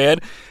Shane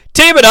McMahon,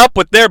 teaming up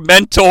with their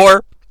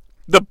mentor,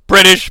 the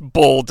British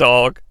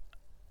Bulldog.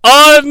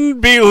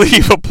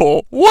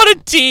 Unbelievable. What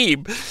a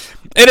team.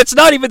 And it's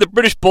not even the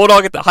British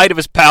Bulldog at the height of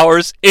his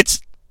powers,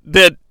 it's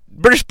the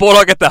British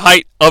Bulldog at the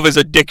height of his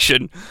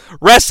addiction.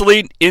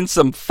 Wrestling in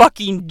some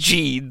fucking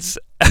jeans.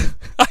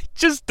 I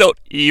just don't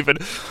even.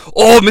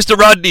 Oh, Mr.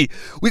 Rodney,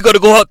 we gotta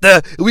go out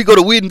there and we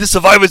gotta win this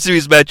Survivor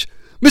Series match.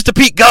 Mr.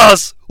 Pete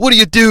Goss, what are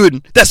you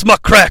doing? That's my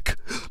crack.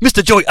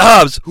 Mr. Joey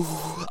Abs,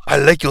 I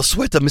like your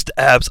sweater, Mr.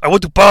 Abs. I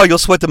want to borrow your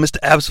sweater, Mr.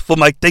 Abs, for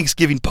my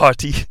Thanksgiving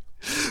party.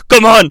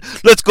 Come on,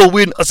 let's go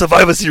win a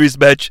Survivor Series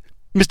match,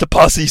 Mr.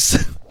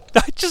 Posses.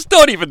 I just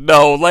don't even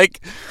know.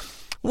 Like,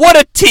 what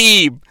a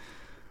team.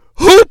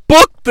 Who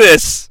booked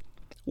this?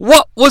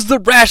 What was the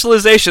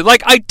rationalization?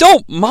 Like, I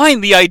don't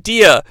mind the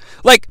idea.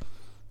 Like,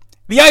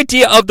 the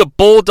idea of the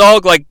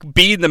Bulldog, like,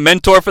 being the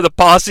mentor for the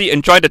posse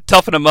and trying to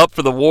toughen him up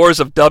for the wars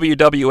of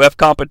WWF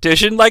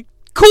competition, like,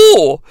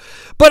 cool.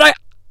 But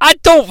I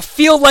don't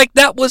feel like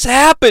that was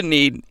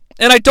happening.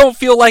 And I don't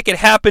feel like it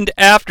happened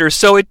after.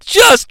 So it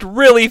just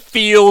really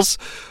feels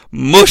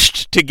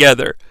mushed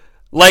together.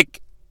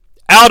 Like,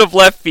 out of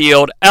left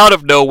field, out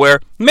of nowhere.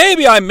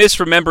 Maybe I'm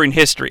misremembering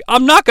history.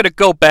 I'm not going to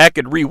go back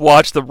and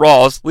rewatch the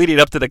Raws leading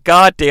up to the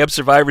goddamn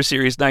Survivor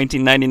Series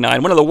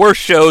 1999. One of the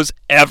worst shows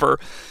ever.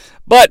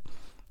 But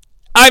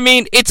I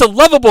mean, it's a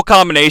lovable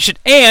combination,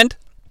 and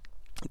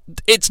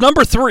it's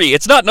number 3.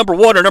 It's not number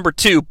 1 or number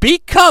 2,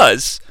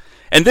 because,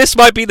 and this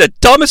might be the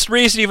dumbest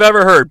reason you've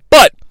ever heard,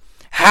 but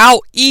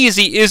how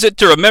easy is it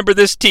to remember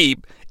this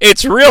team?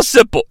 It's real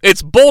simple.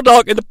 It's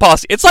Bulldog and the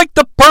Posse. It's like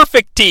the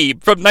perfect team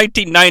from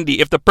 1990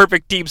 if the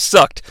perfect team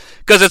sucked,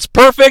 because it's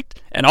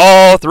perfect and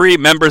all 3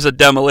 members of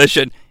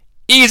Demolition.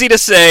 Easy to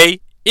say,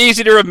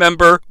 easy to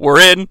remember. We're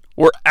in,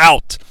 we're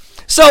out.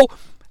 So,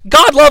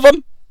 God love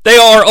them. They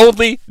are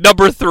only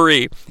number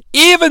 3.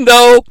 Even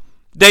though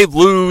they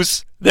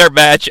lose their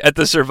match at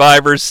the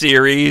Survivor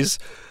Series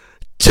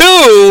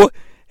to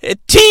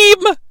team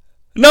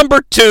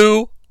number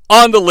 2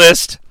 on the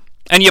list.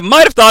 And you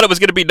might have thought it was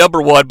going to be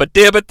number 1, but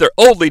damn it, they're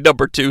only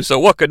number 2, so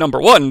what could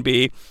number 1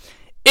 be?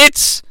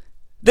 It's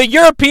the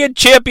European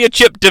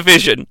Championship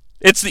Division.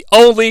 It's the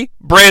only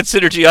brand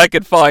synergy I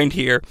could find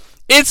here.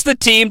 It's the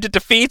team that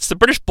defeats the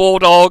British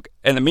Bulldog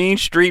and the Mean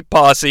Street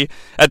Posse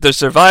at the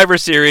Survivor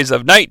Series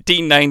of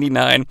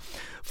 1999.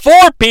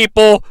 4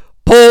 people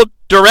pulled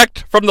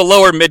direct from the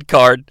lower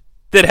mid-card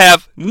that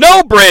have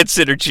no brand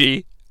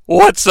synergy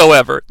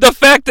whatsoever. The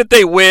fact that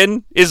they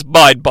win is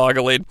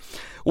mind-boggling.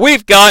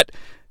 We've got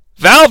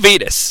Val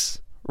Venus,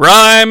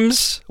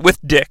 rhymes with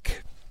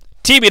Dick,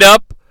 teaming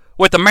up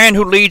with the man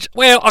who leads,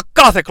 a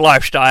gothic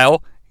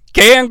lifestyle,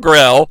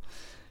 Gangrel,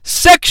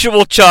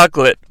 Sexual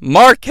Chocolate,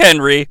 Mark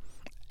Henry,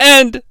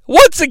 and,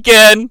 once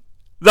again,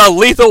 the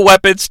Lethal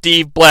Weapon,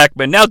 Steve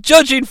Blackman. Now,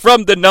 judging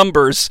from the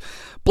numbers,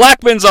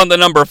 Blackman's on the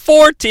number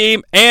 4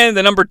 team and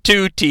the number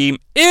 2 team.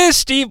 Is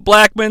Steve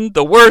Blackman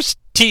the worst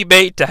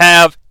teammate to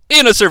have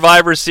in a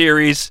Survivor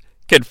Series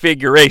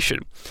configuration?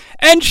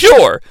 And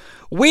sure,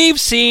 we've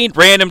seen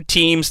random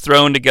teams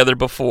thrown together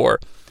before,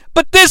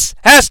 but this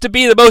has to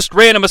be the most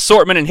random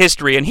assortment in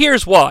history, and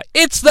here's why.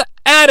 It's the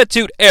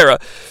Attitude Era.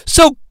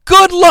 So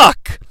good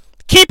luck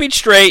keeping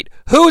straight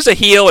who's a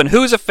heel and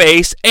who's a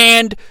face,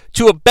 and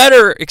to a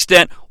better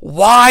extent,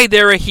 why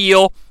they're a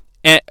heel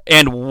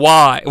and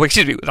why.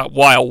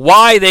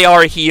 Why they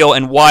are a heel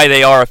and why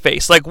they are a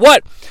face. Like,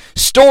 what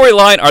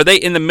storyline are they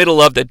in the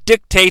middle of that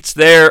dictates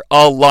their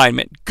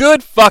alignment?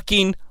 Good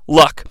fucking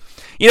luck.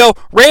 You know,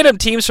 random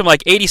teams from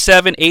like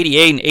 87,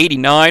 88, and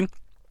 89,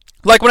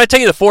 like when I tell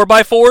you the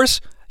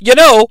 4x4s, you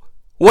know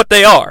what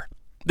they are.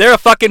 They're a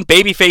fucking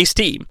babyface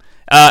team.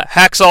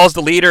 Hacksaw's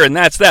the leader, and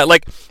that's that.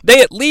 Like,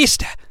 they at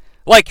least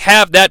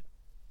have that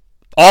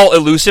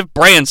all-elusive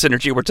brand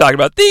synergy we're talking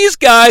about. These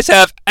guys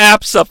have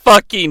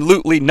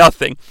abso-fucking-lutely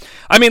nothing.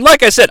 I mean,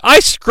 like I said, I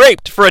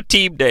scraped for a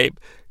team name,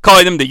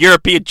 calling them the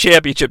European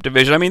Championship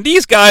Division. I mean,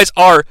 these guys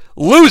are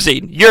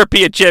losing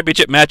European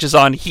Championship matches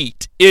on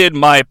heat, in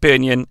my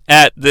opinion,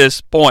 at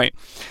this point.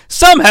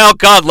 Somehow,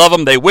 God love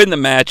them, they win the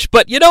match.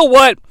 But you know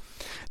what?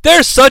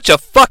 They're such a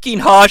fucking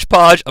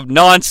hodgepodge of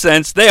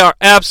nonsense. They are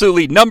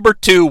absolutely number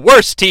 2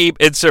 worst team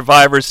in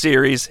Survivor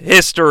Series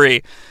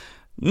history.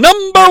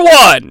 Number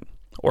 1.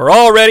 We're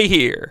already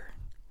here.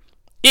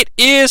 It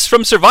is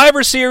from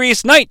Survivor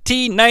Series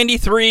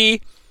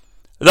 1993,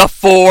 the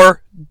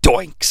 4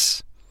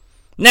 Doinks.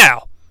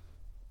 Now,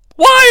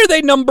 why are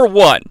they number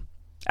 1?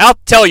 I'll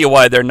tell you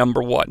why they're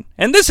number 1.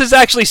 And this is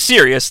actually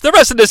serious. The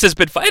rest of this has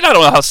been fun. I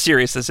don't know how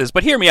serious this is,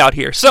 but hear me out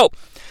here. So,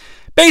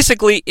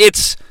 basically,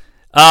 it's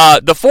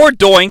the 4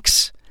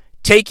 Doinks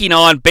taking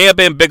on Bam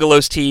Bam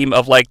Bigelow's team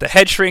of like the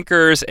Head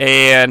Shrinkers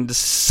and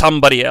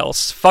somebody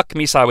else. Fuck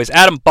me sideways.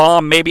 Adam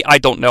Bomb, maybe? I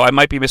don't know. I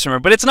might be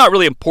misremembering, but it's not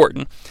really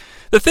important.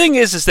 The thing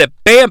is that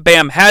Bam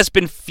Bam has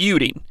been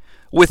feuding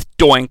with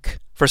Doink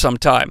for some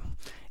time.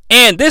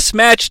 And this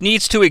match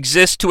needs to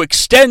exist to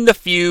extend the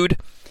feud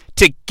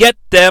to get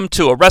them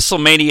to a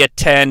WrestleMania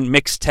 10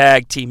 mixed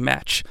tag team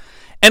match.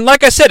 And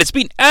like I said, it's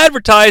being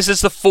advertised as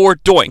the 4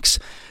 Doinks.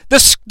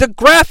 The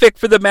graphic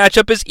for the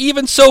matchup is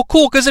even so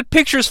cool because it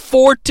pictures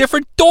 4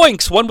 different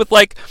Doinks. One with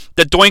like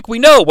the Doink we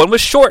know, one with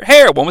short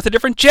hair, one with a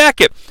different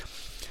jacket.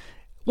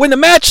 When the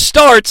match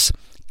starts,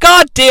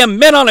 goddamn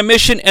Men on a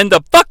Mission and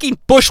the fucking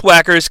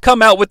Bushwhackers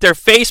come out with their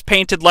face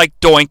painted like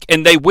Doink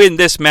and they win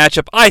this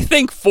matchup, I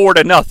think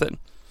 4-0.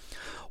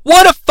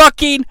 What a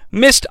fucking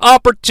missed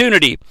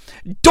opportunity.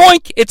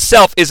 Doink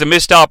itself is a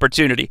missed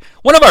opportunity.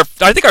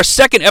 I think our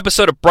second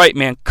episode of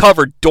Brightman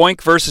covered Doink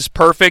versus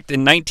Perfect in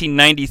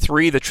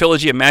 1993, the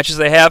trilogy of matches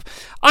they have.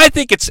 I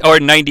think it's, or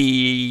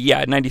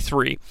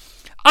 93.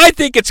 I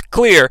think it's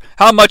clear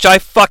how much I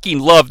fucking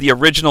love the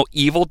original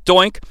evil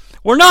Doink.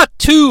 We're not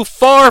too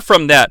far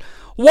from that.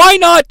 Why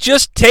not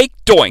just take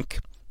Doink?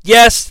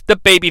 Yes, the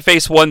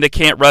babyface one that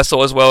can't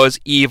wrestle as well as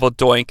evil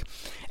Doink.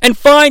 And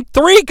find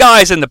 3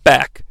 guys in the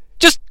back.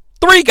 Just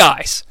 3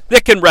 guys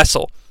that can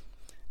wrestle.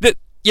 That,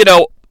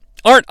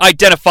 aren't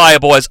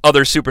identifiable as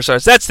other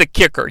superstars. That's the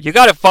kicker. You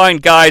got to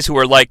find guys who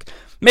are like,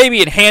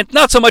 maybe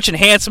not so much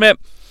enhancement,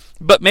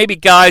 but maybe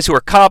guys who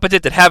are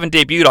competent that haven't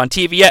debuted on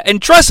TV yet, and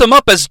dress them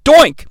up as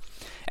Doink.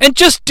 And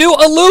just do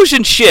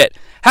illusion shit.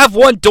 Have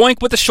one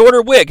Doink with a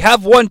shorter wig.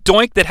 Have one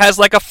Doink that has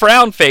like a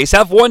frown face.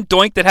 Have one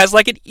Doink that has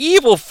like an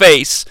evil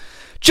face.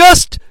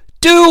 Just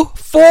do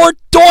 4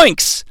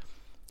 Doinks.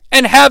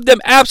 And have them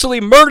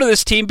absolutely murder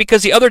this team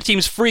because the other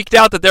team's freaked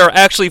out that there are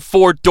actually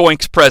 4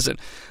 Doinks present.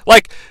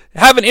 Like,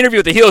 have an interview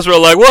with the heels where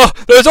they're like, well,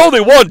 there's only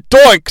one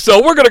Doink,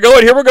 so we're going to go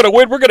in here, we're going to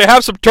win, we're going to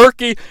have some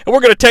turkey, and we're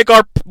going to take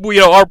our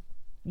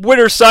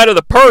winner's side of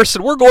the purse,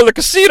 and we're going to the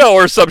casino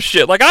or some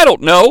shit. Like, I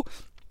don't know.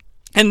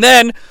 And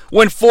then,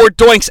 when 4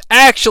 Doinks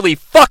actually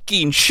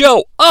fucking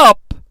show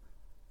up,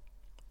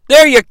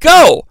 there you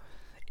go.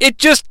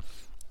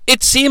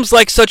 It seems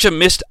like such a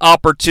missed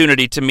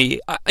opportunity to me.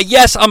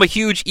 Yes, I'm a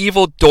huge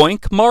evil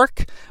Doink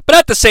mark, but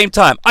at the same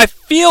time, I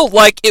feel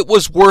like it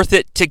was worth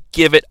it to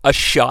give it a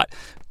shot.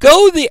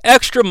 go the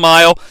extra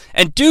mile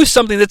and do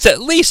something that's at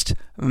least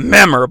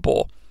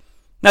memorable.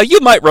 Now,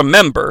 you might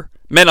remember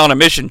men on a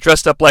mission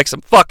dressed up like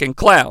some fucking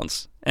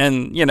clowns.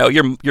 And,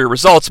 your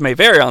results may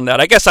vary on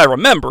that. I guess I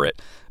remember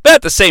it. But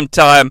at the same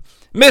time,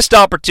 missed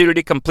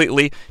opportunity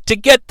completely to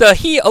get a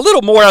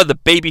little more out of the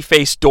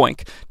babyface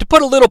Doink. To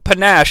put a little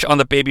panache on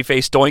the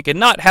babyface Doink and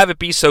not have it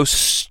be so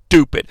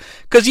stupid.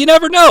 Because you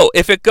never know.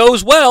 If it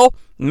goes well,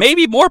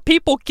 maybe more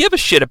people give a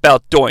shit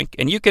about Doink.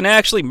 And you can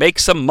actually make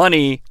some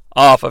money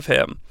off of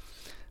him.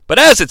 But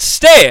as it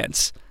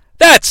stands,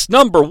 that's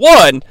number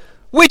 1.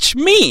 Which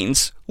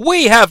means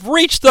we have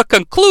reached the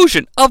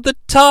conclusion of the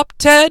top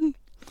 10.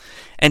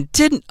 And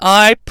didn't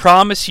I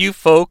promise you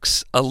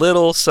folks a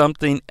little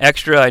something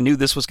extra? I knew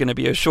this was going to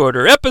be a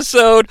shorter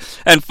episode.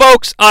 And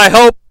folks, I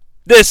hope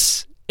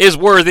this is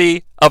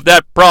worthy of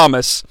that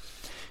promise.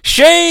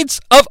 Shades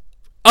of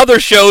other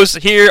shows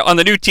here on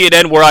the new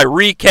TNN where I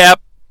recap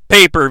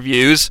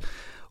pay-per-views.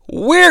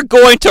 We're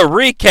going to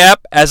recap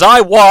as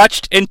I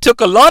watched and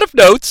took a lot of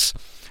notes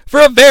for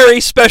a very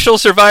special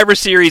Survivor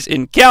Series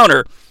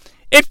encounter.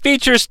 It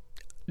features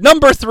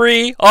number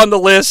 3 on the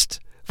list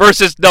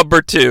versus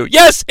number 2.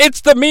 Yes, it's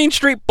the Mean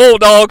Street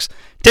Bulldogs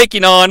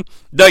taking on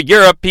the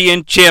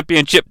European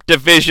Championship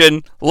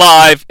Division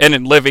live and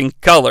in living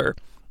color.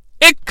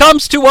 It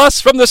comes to us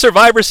from the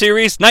Survivor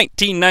Series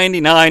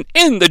 1999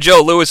 in the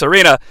Joe Louis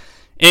Arena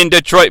in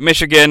Detroit,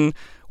 Michigan,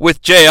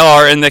 with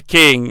JR and the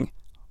King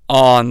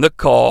on the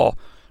call.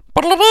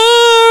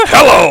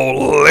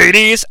 Hello,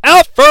 ladies.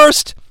 Out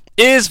first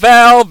is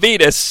Val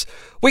Venis.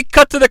 We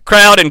cut to the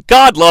crowd, and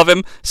God love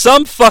him,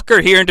 some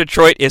fucker here in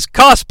Detroit is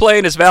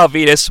cosplaying as Val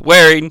Venis,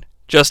 wearing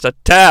just a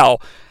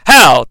towel.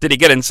 How did he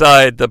get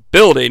inside the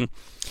building?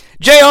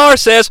 JR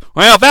says,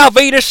 well, Val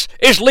Venis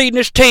is leading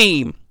his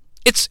team.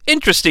 It's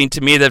interesting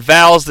to me that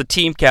Val's the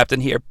team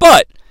captain here,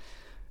 but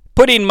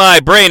putting my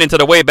brain into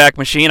the Wayback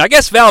Machine, I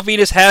guess Val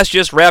Venis has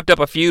just wrapped up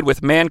a feud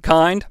with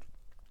Mankind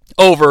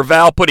over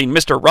Val putting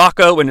Mr.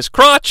 Rocco in his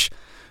crotch,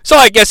 so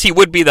I guess he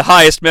would be the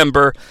highest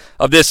member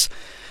of this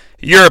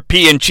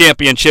European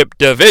Championship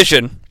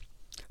Division.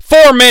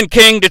 4 men,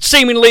 King, that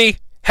seemingly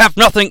have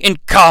nothing in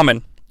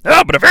common.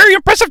 But a very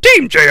impressive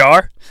team,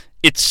 JR.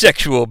 It's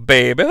sexual,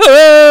 baby.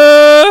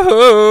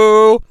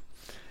 Oh.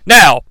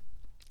 Now,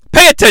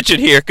 pay attention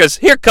here, because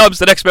here comes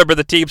the next member of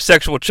the team,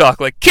 Sexual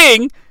Chocolate.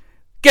 King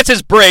gets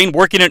his brain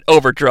working in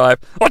overdrive.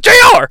 Well,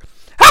 JR,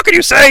 how can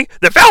you say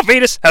that Val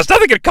Venis has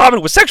nothing in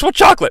common with Sexual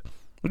Chocolate?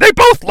 They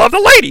both love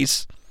the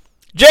ladies.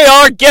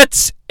 JR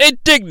gets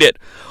indignant.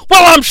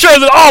 Well, I'm sure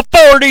that all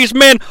 4 of these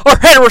men are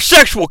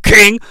heterosexual,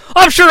 King.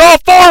 I'm sure all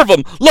 4 of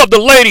them love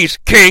the ladies,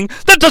 King.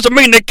 That doesn't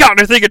mean they got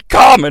anything in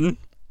common.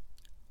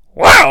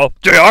 Wow,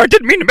 JR,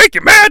 didn't mean to make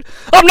you mad.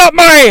 I'm not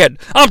mad.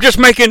 I'm just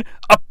making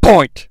a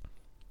point.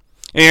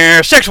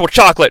 Yeah, Sexual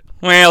Chocolate.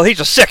 Well, he's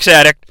a sex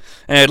addict.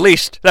 At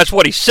least that's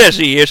what he says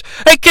he is.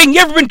 Hey, King,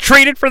 you ever been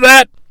treated for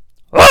that?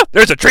 Huh?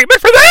 There's a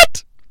treatment for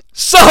that?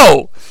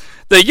 So,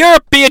 the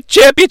European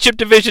Championship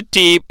Division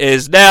team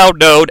is now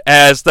known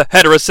as the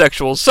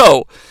Heterosexuals.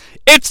 So,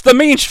 it's the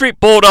Mean Street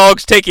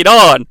Bulldogs taking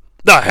on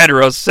the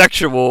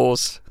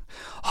Heterosexuals.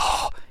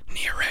 Oh,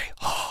 Nere.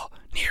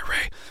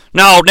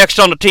 Now, next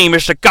on the team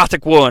is the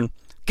Gothic one,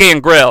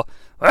 Gangrel.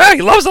 Well,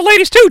 he loves the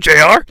ladies too,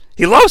 JR.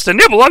 He loves to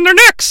nibble on their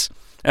necks.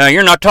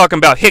 You're not talking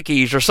about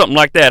hickeys or something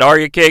like that, are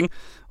you, King?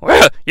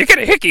 Well, you get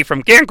a hickey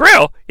from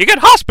Gangrel, you get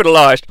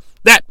hospitalized.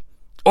 That,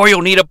 or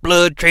you'll need a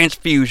blood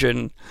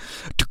transfusion.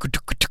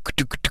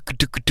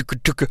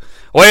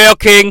 Well,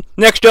 King,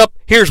 next up,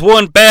 here's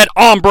one bad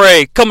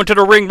hombre coming to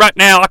the ring right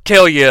now, I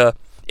tell you.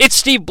 It's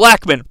Steve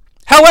Blackman.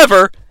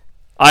 However,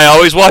 I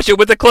always watch it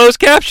with the closed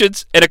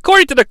captions, and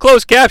according to the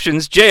closed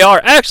captions, JR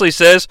actually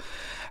says,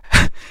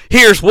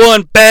 here's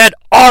one bad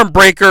arm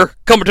breaker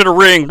coming to the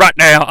ring right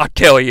now, I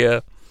tell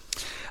you.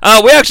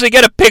 We actually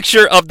get a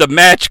picture of the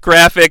match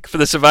graphic for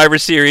the Survivor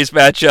Series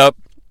matchup.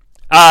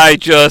 I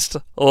just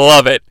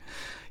love it.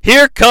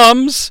 Here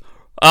comes,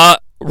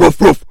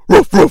 roof,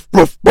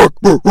 bark,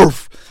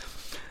 roof.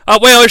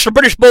 Well, it's the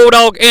British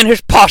Bulldog and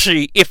his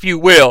posse, if you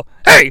will.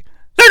 Hey,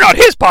 they're not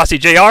his posse,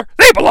 JR.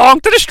 They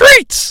belong to the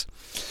streets.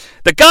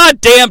 The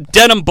goddamn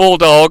Denim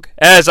Bulldog,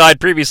 as I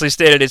previously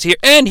stated, is here,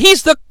 and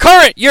he's the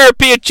current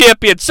European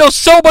champion, so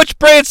much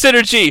brand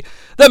synergy.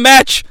 The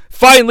match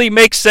finally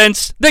makes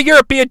sense. The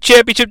European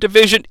Championship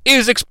Division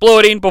is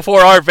exploding before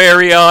our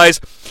very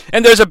eyes,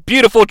 and there's a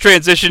beautiful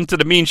transition to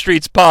the Mean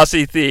Streets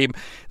Posse theme.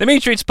 The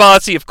Mean Streets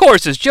Posse, of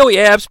course, is Joey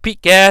Abs,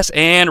 Pete Gas,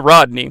 and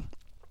Rodney.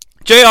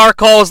 JR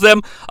calls them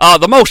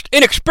the most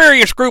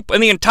inexperienced group in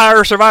the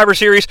entire Survivor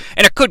Series,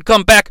 and it could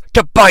come back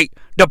to bite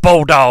the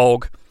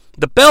Bulldog.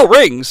 The bell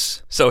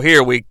rings, so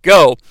here we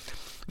go.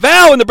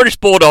 Val and the British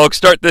Bulldog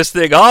start this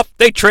thing off.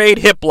 They trade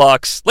hip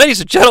locks. Ladies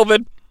and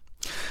gentlemen,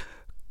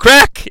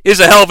 crack is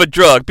a hell of a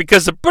drug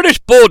because the British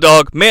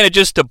Bulldog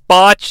manages to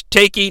botch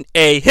taking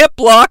a hip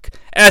lock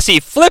as he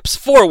flips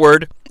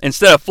forward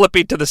instead of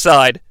flipping to the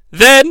side.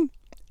 Then,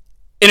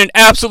 in an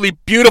absolutely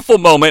beautiful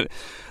moment,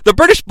 The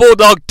British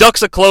Bulldog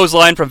ducks a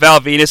clothesline from Val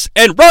Venus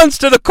and runs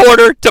to the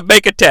corner to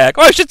make a tag.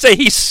 Or I should say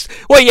he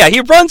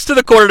runs to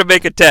the corner to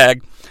make a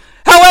tag.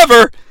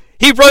 However,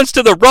 he runs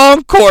to the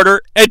wrong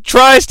corner and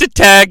tries to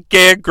tag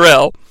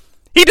Gangrel.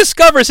 He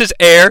discovers his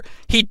error,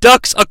 he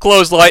ducks a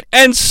clothesline,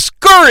 and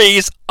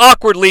scurries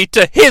awkwardly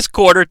to his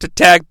corner to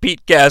tag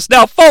Pete Gas.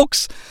 Now,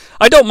 folks,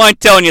 I don't mind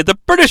telling you, the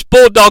British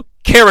Bulldog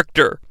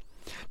character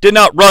did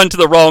not run to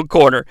the wrong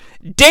corner.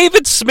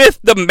 David Smith,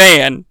 the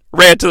man,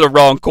 ran to the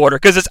wrong corner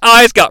because his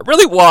eyes got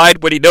really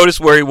wide when he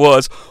noticed where he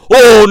was.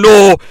 Oh,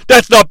 no,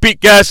 that's not Pete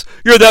Gas.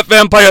 You're that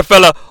vampire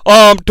fella.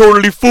 I'm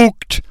totally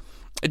fooked.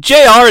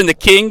 JR and the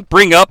King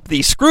bring up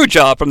the screw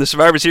job from the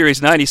Survivor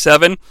Series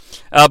 97,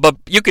 but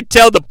you could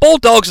tell the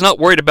Bulldog's not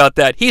worried about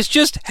that. He's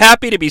just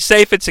happy to be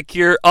safe and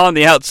secure on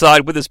the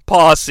outside with his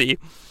posse.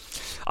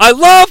 I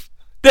love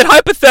that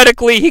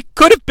hypothetically he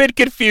could have been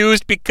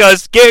confused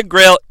because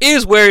Gangrel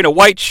is wearing a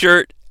white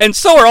shirt, and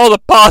so are all the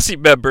posse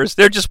members.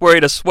 They're just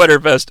wearing a sweater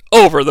vest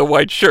over the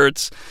white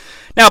shirts.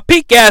 Now,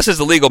 Pete Gas is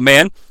the legal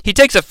man. He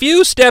takes a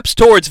few steps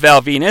towards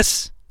Val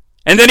Venus,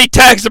 and then he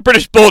tags the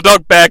British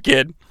Bulldog back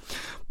in.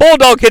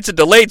 Bulldog hits a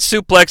delayed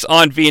suplex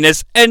on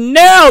Venus, and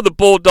now the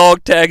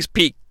Bulldog tags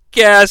Pete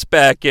Gas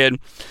back in.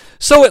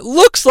 So it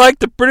looks like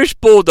the British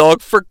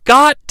Bulldog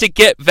forgot to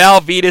get Val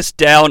Venus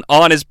down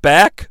on his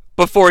back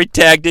before he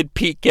tagged in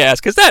Pete Gas,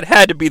 because that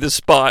had to be the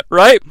spot,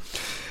 right?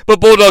 But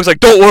Bulldog's like,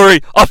 don't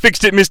worry, I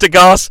fixed it, Mr.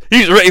 Gas.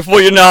 He's ready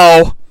for you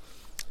now.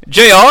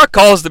 JR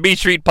calls the B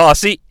Street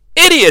Posse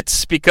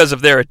idiots because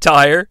of their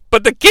attire,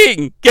 but the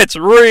King gets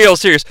real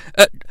serious.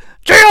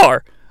 JR,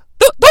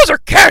 those are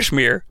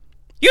cashmere.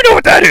 You know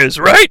what that is,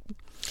 right?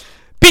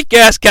 Pete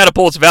Gas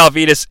catapults Val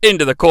Venus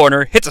into the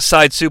corner, hits a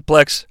side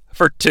suplex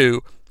for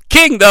 2.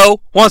 King, though,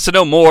 wants to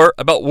know more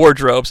about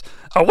wardrobes.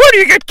 Where do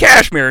you get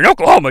cashmere in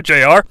Oklahoma,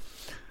 JR?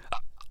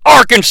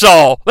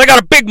 Arkansas. They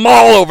got a big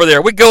mall over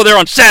there. We go there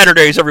on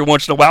Saturdays every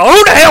once in a while.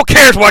 Who the hell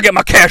cares where I get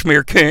my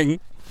cashmere, King?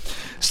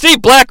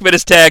 Steve Blackman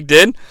is tagged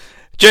in.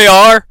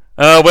 JR,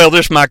 well,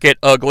 this might get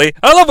ugly.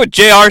 I love when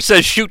JR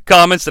says shoot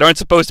comments that aren't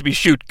supposed to be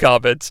shoot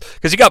comments,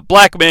 because you got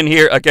Blackman in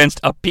here against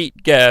a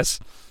Pete Gas.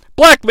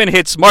 Blackman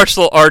hits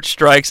martial arts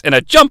strikes and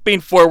a jumping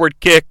forward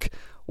kick.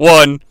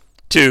 1,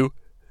 2,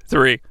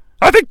 3.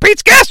 I think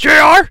Pete's Gas,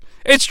 JR!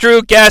 It's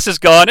true, Gas is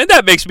gone, and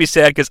that makes me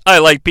sad because I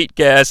like Pete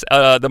Gas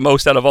the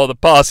most out of all the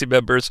posse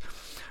members.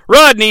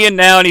 Rodney in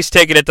now, and he's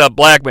taking it to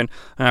Blackman.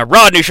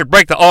 Rodney should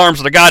break the arms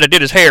of the guy that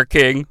did his hair,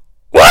 King.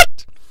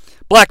 What?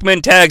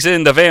 Blackman tags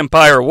in the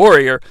Vampire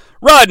Warrior.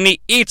 Rodney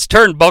eats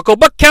turnbuckle,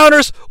 but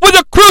counters with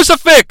a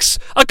crucifix!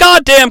 A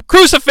goddamn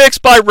crucifix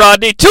by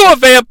Rodney to a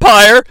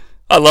vampire!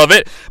 I love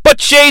it. But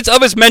shades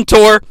of his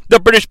mentor, the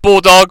British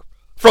Bulldog,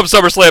 from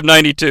SummerSlam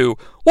 92.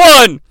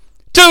 1,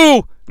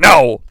 2,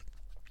 no!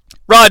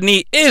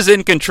 Rodney is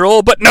in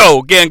control, but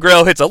no,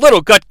 Gangrel hits a little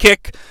gut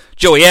kick.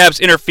 Joey Abs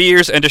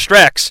interferes and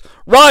distracts.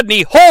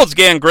 Rodney holds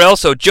Gangrel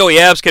so Joey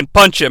Abs can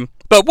punch him.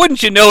 But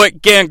wouldn't you know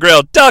it,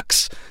 Gangrel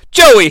ducks.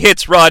 Joey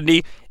hits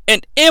Rodney. An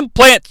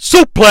implant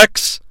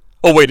suplex.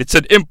 Oh wait, it's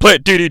an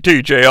implant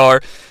DDT,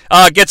 JR.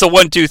 Gets a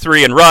 1, 2,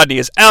 3, and Rodney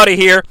is out of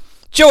here.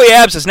 Joey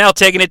Abs is now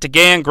taking it to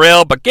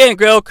Gangrel, but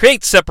Gangrel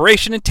creates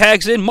separation and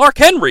tags in Mark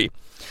Henry.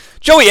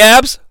 Joey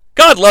Abs,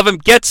 God love him,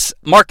 gets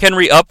Mark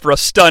Henry up for a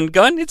stun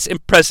gun. It's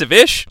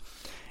impressive-ish.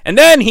 And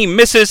then he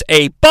misses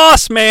a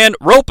boss man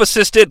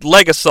rope-assisted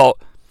leg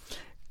assault.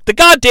 The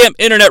goddamn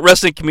internet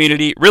wrestling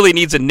community really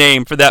needs a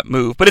name for that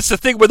move, but it's the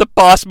thing where the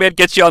boss man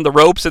gets you on the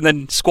ropes and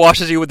then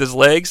squashes you with his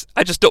legs.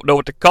 I just don't know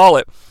what to call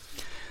it.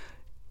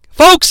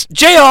 Folks,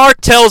 JR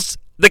tells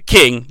the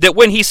King that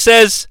when he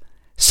says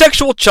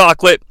sexual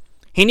chocolate,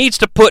 he needs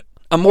to put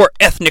a more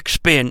ethnic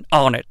spin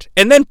on it,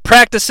 and then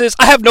practices.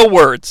 I have no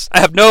words. I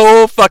have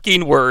no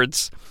fucking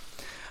words.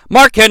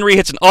 Mark Henry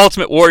hits an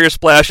Ultimate Warrior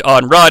splash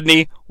on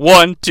Rodney.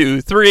 1,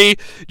 2, 3.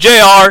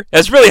 JR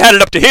has really had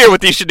it up to here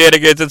with these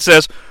shenanigans and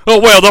says, oh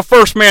well, the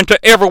first man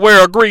to ever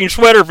wear a green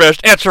sweater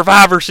vest at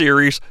Survivor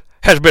Series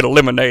has been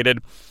eliminated.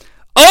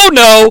 Oh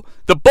no!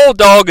 The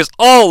Bulldog is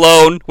all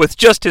alone with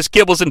just his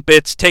kibbles and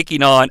bits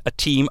taking on a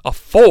team of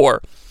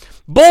 4.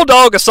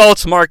 Bulldog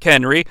assaults Mark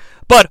Henry,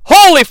 but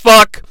holy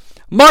fuck!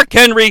 Mark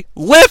Henry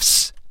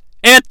lifts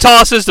and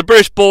tosses the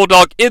British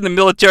Bulldog in the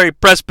military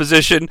press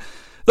position.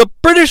 The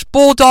British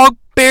Bulldog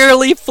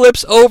barely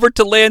flips over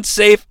to land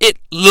safe. It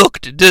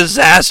looked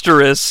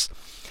disastrous.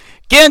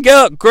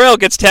 Gangrel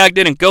gets tagged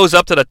in and goes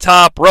up to the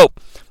top rope.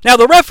 Now,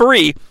 the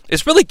referee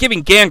is really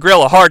giving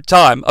Gangrel a hard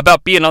time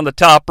about being on the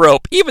top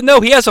rope, even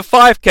though he has a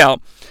 5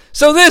 count.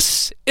 So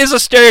this is a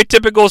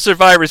stereotypical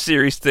Survivor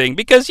Series thing,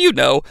 because you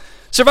know,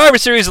 Survivor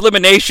Series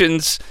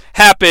eliminations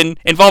happen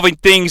involving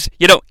things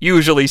you don't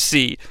usually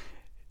see.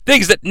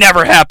 Things that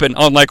never happen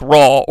on like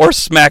Raw or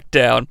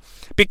SmackDown.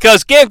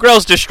 Because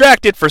Gangrel's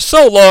distracted for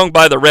so long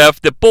by the ref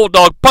that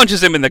Bulldog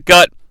punches him in the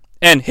gut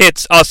and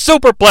hits a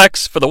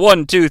superplex for the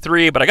 1, 2,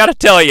 3. But I gotta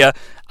tell you,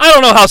 I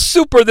don't know how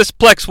super this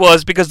plex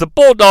was because the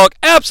Bulldog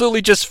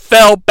absolutely just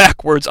fell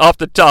backwards off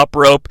the top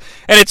rope,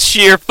 and it's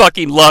sheer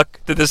fucking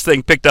luck that this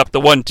thing picked up the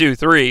 1, 2,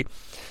 3.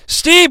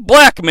 Steve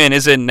Blackman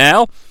is in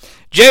now.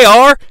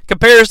 JR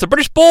compares the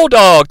British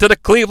Bulldog to the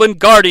Cleveland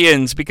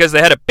Guardians because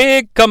they had a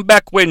big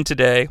comeback win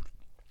today.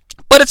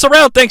 But it's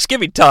around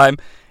Thanksgiving time,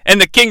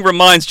 and the King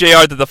reminds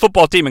JR that the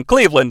football team in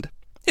Cleveland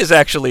is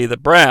actually the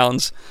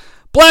Browns.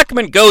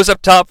 Blackman goes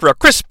up top for a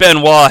Chris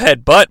Benoit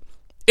headbutt.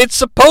 It's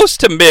supposed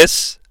to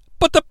miss,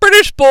 but the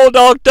British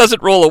Bulldog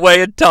doesn't roll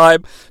away in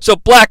time, so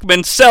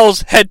Blackman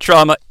sells head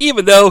trauma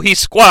even though he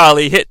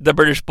squarely hit the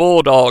British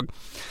Bulldog.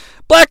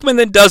 Blackman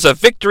then does a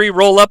victory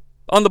roll-up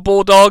on the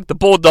Bulldog. The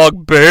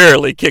Bulldog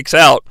barely kicks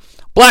out.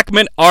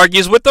 Blackman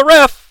argues with the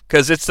ref,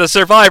 because it's the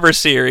Survivor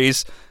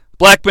Series.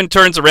 Blackman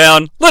turns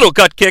around, little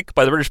gut kick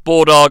by the British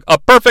Bulldog, a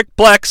perfect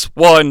plex,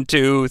 1,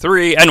 2,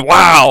 3, and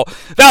wow!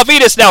 Val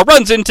Venis now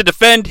runs in to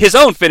defend his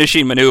own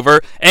finishing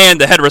maneuver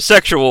and the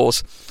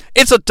heterosexuals.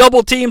 It's a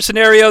double team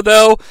scenario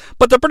though,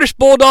 but the British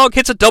Bulldog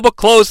hits a double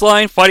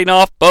clothesline fighting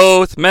off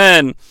both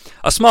men.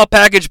 A small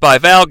package by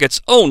Val gets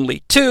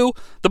only 2.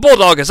 The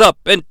Bulldog is up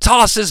and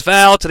tosses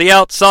Val to the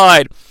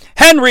outside.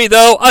 Henry,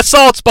 though,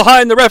 assaults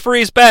behind the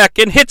referee's back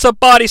and hits a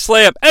body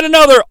slam and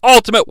another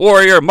Ultimate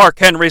Warrior Mark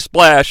Henry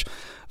splash.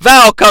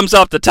 Val comes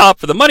off the top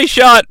for the money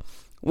shot.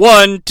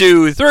 1,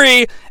 2,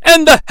 3,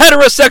 and the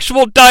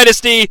heterosexual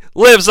dynasty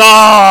lives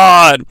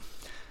on.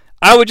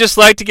 I would just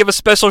like to give a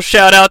special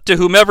shout out to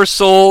whomever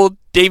sold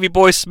Davey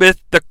Boy Smith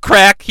the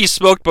crack he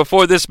smoked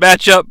before this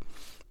matchup,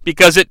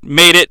 because it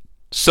made it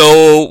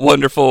so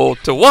wonderful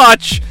to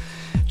watch.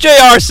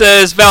 JR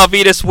says Val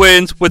Venis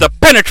wins with a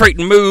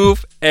penetrating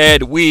move,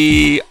 and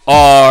we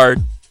are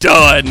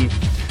done.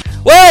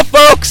 Well,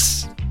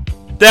 folks,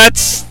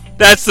 that's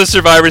the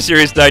Survivor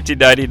Series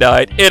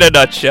 1999 in a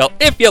nutshell.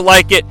 If you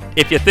like it,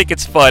 if you think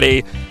it's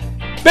funny,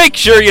 make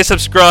sure you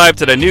subscribe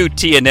to the new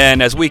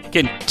TNN as we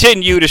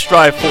continue to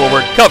strive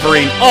forward,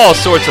 covering all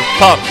sorts of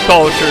pop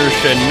culture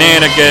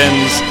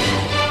shenanigans.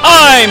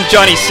 I'm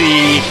Johnny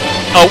C.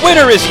 A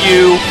winner is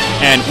you,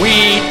 and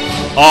we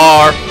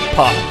are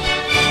pop.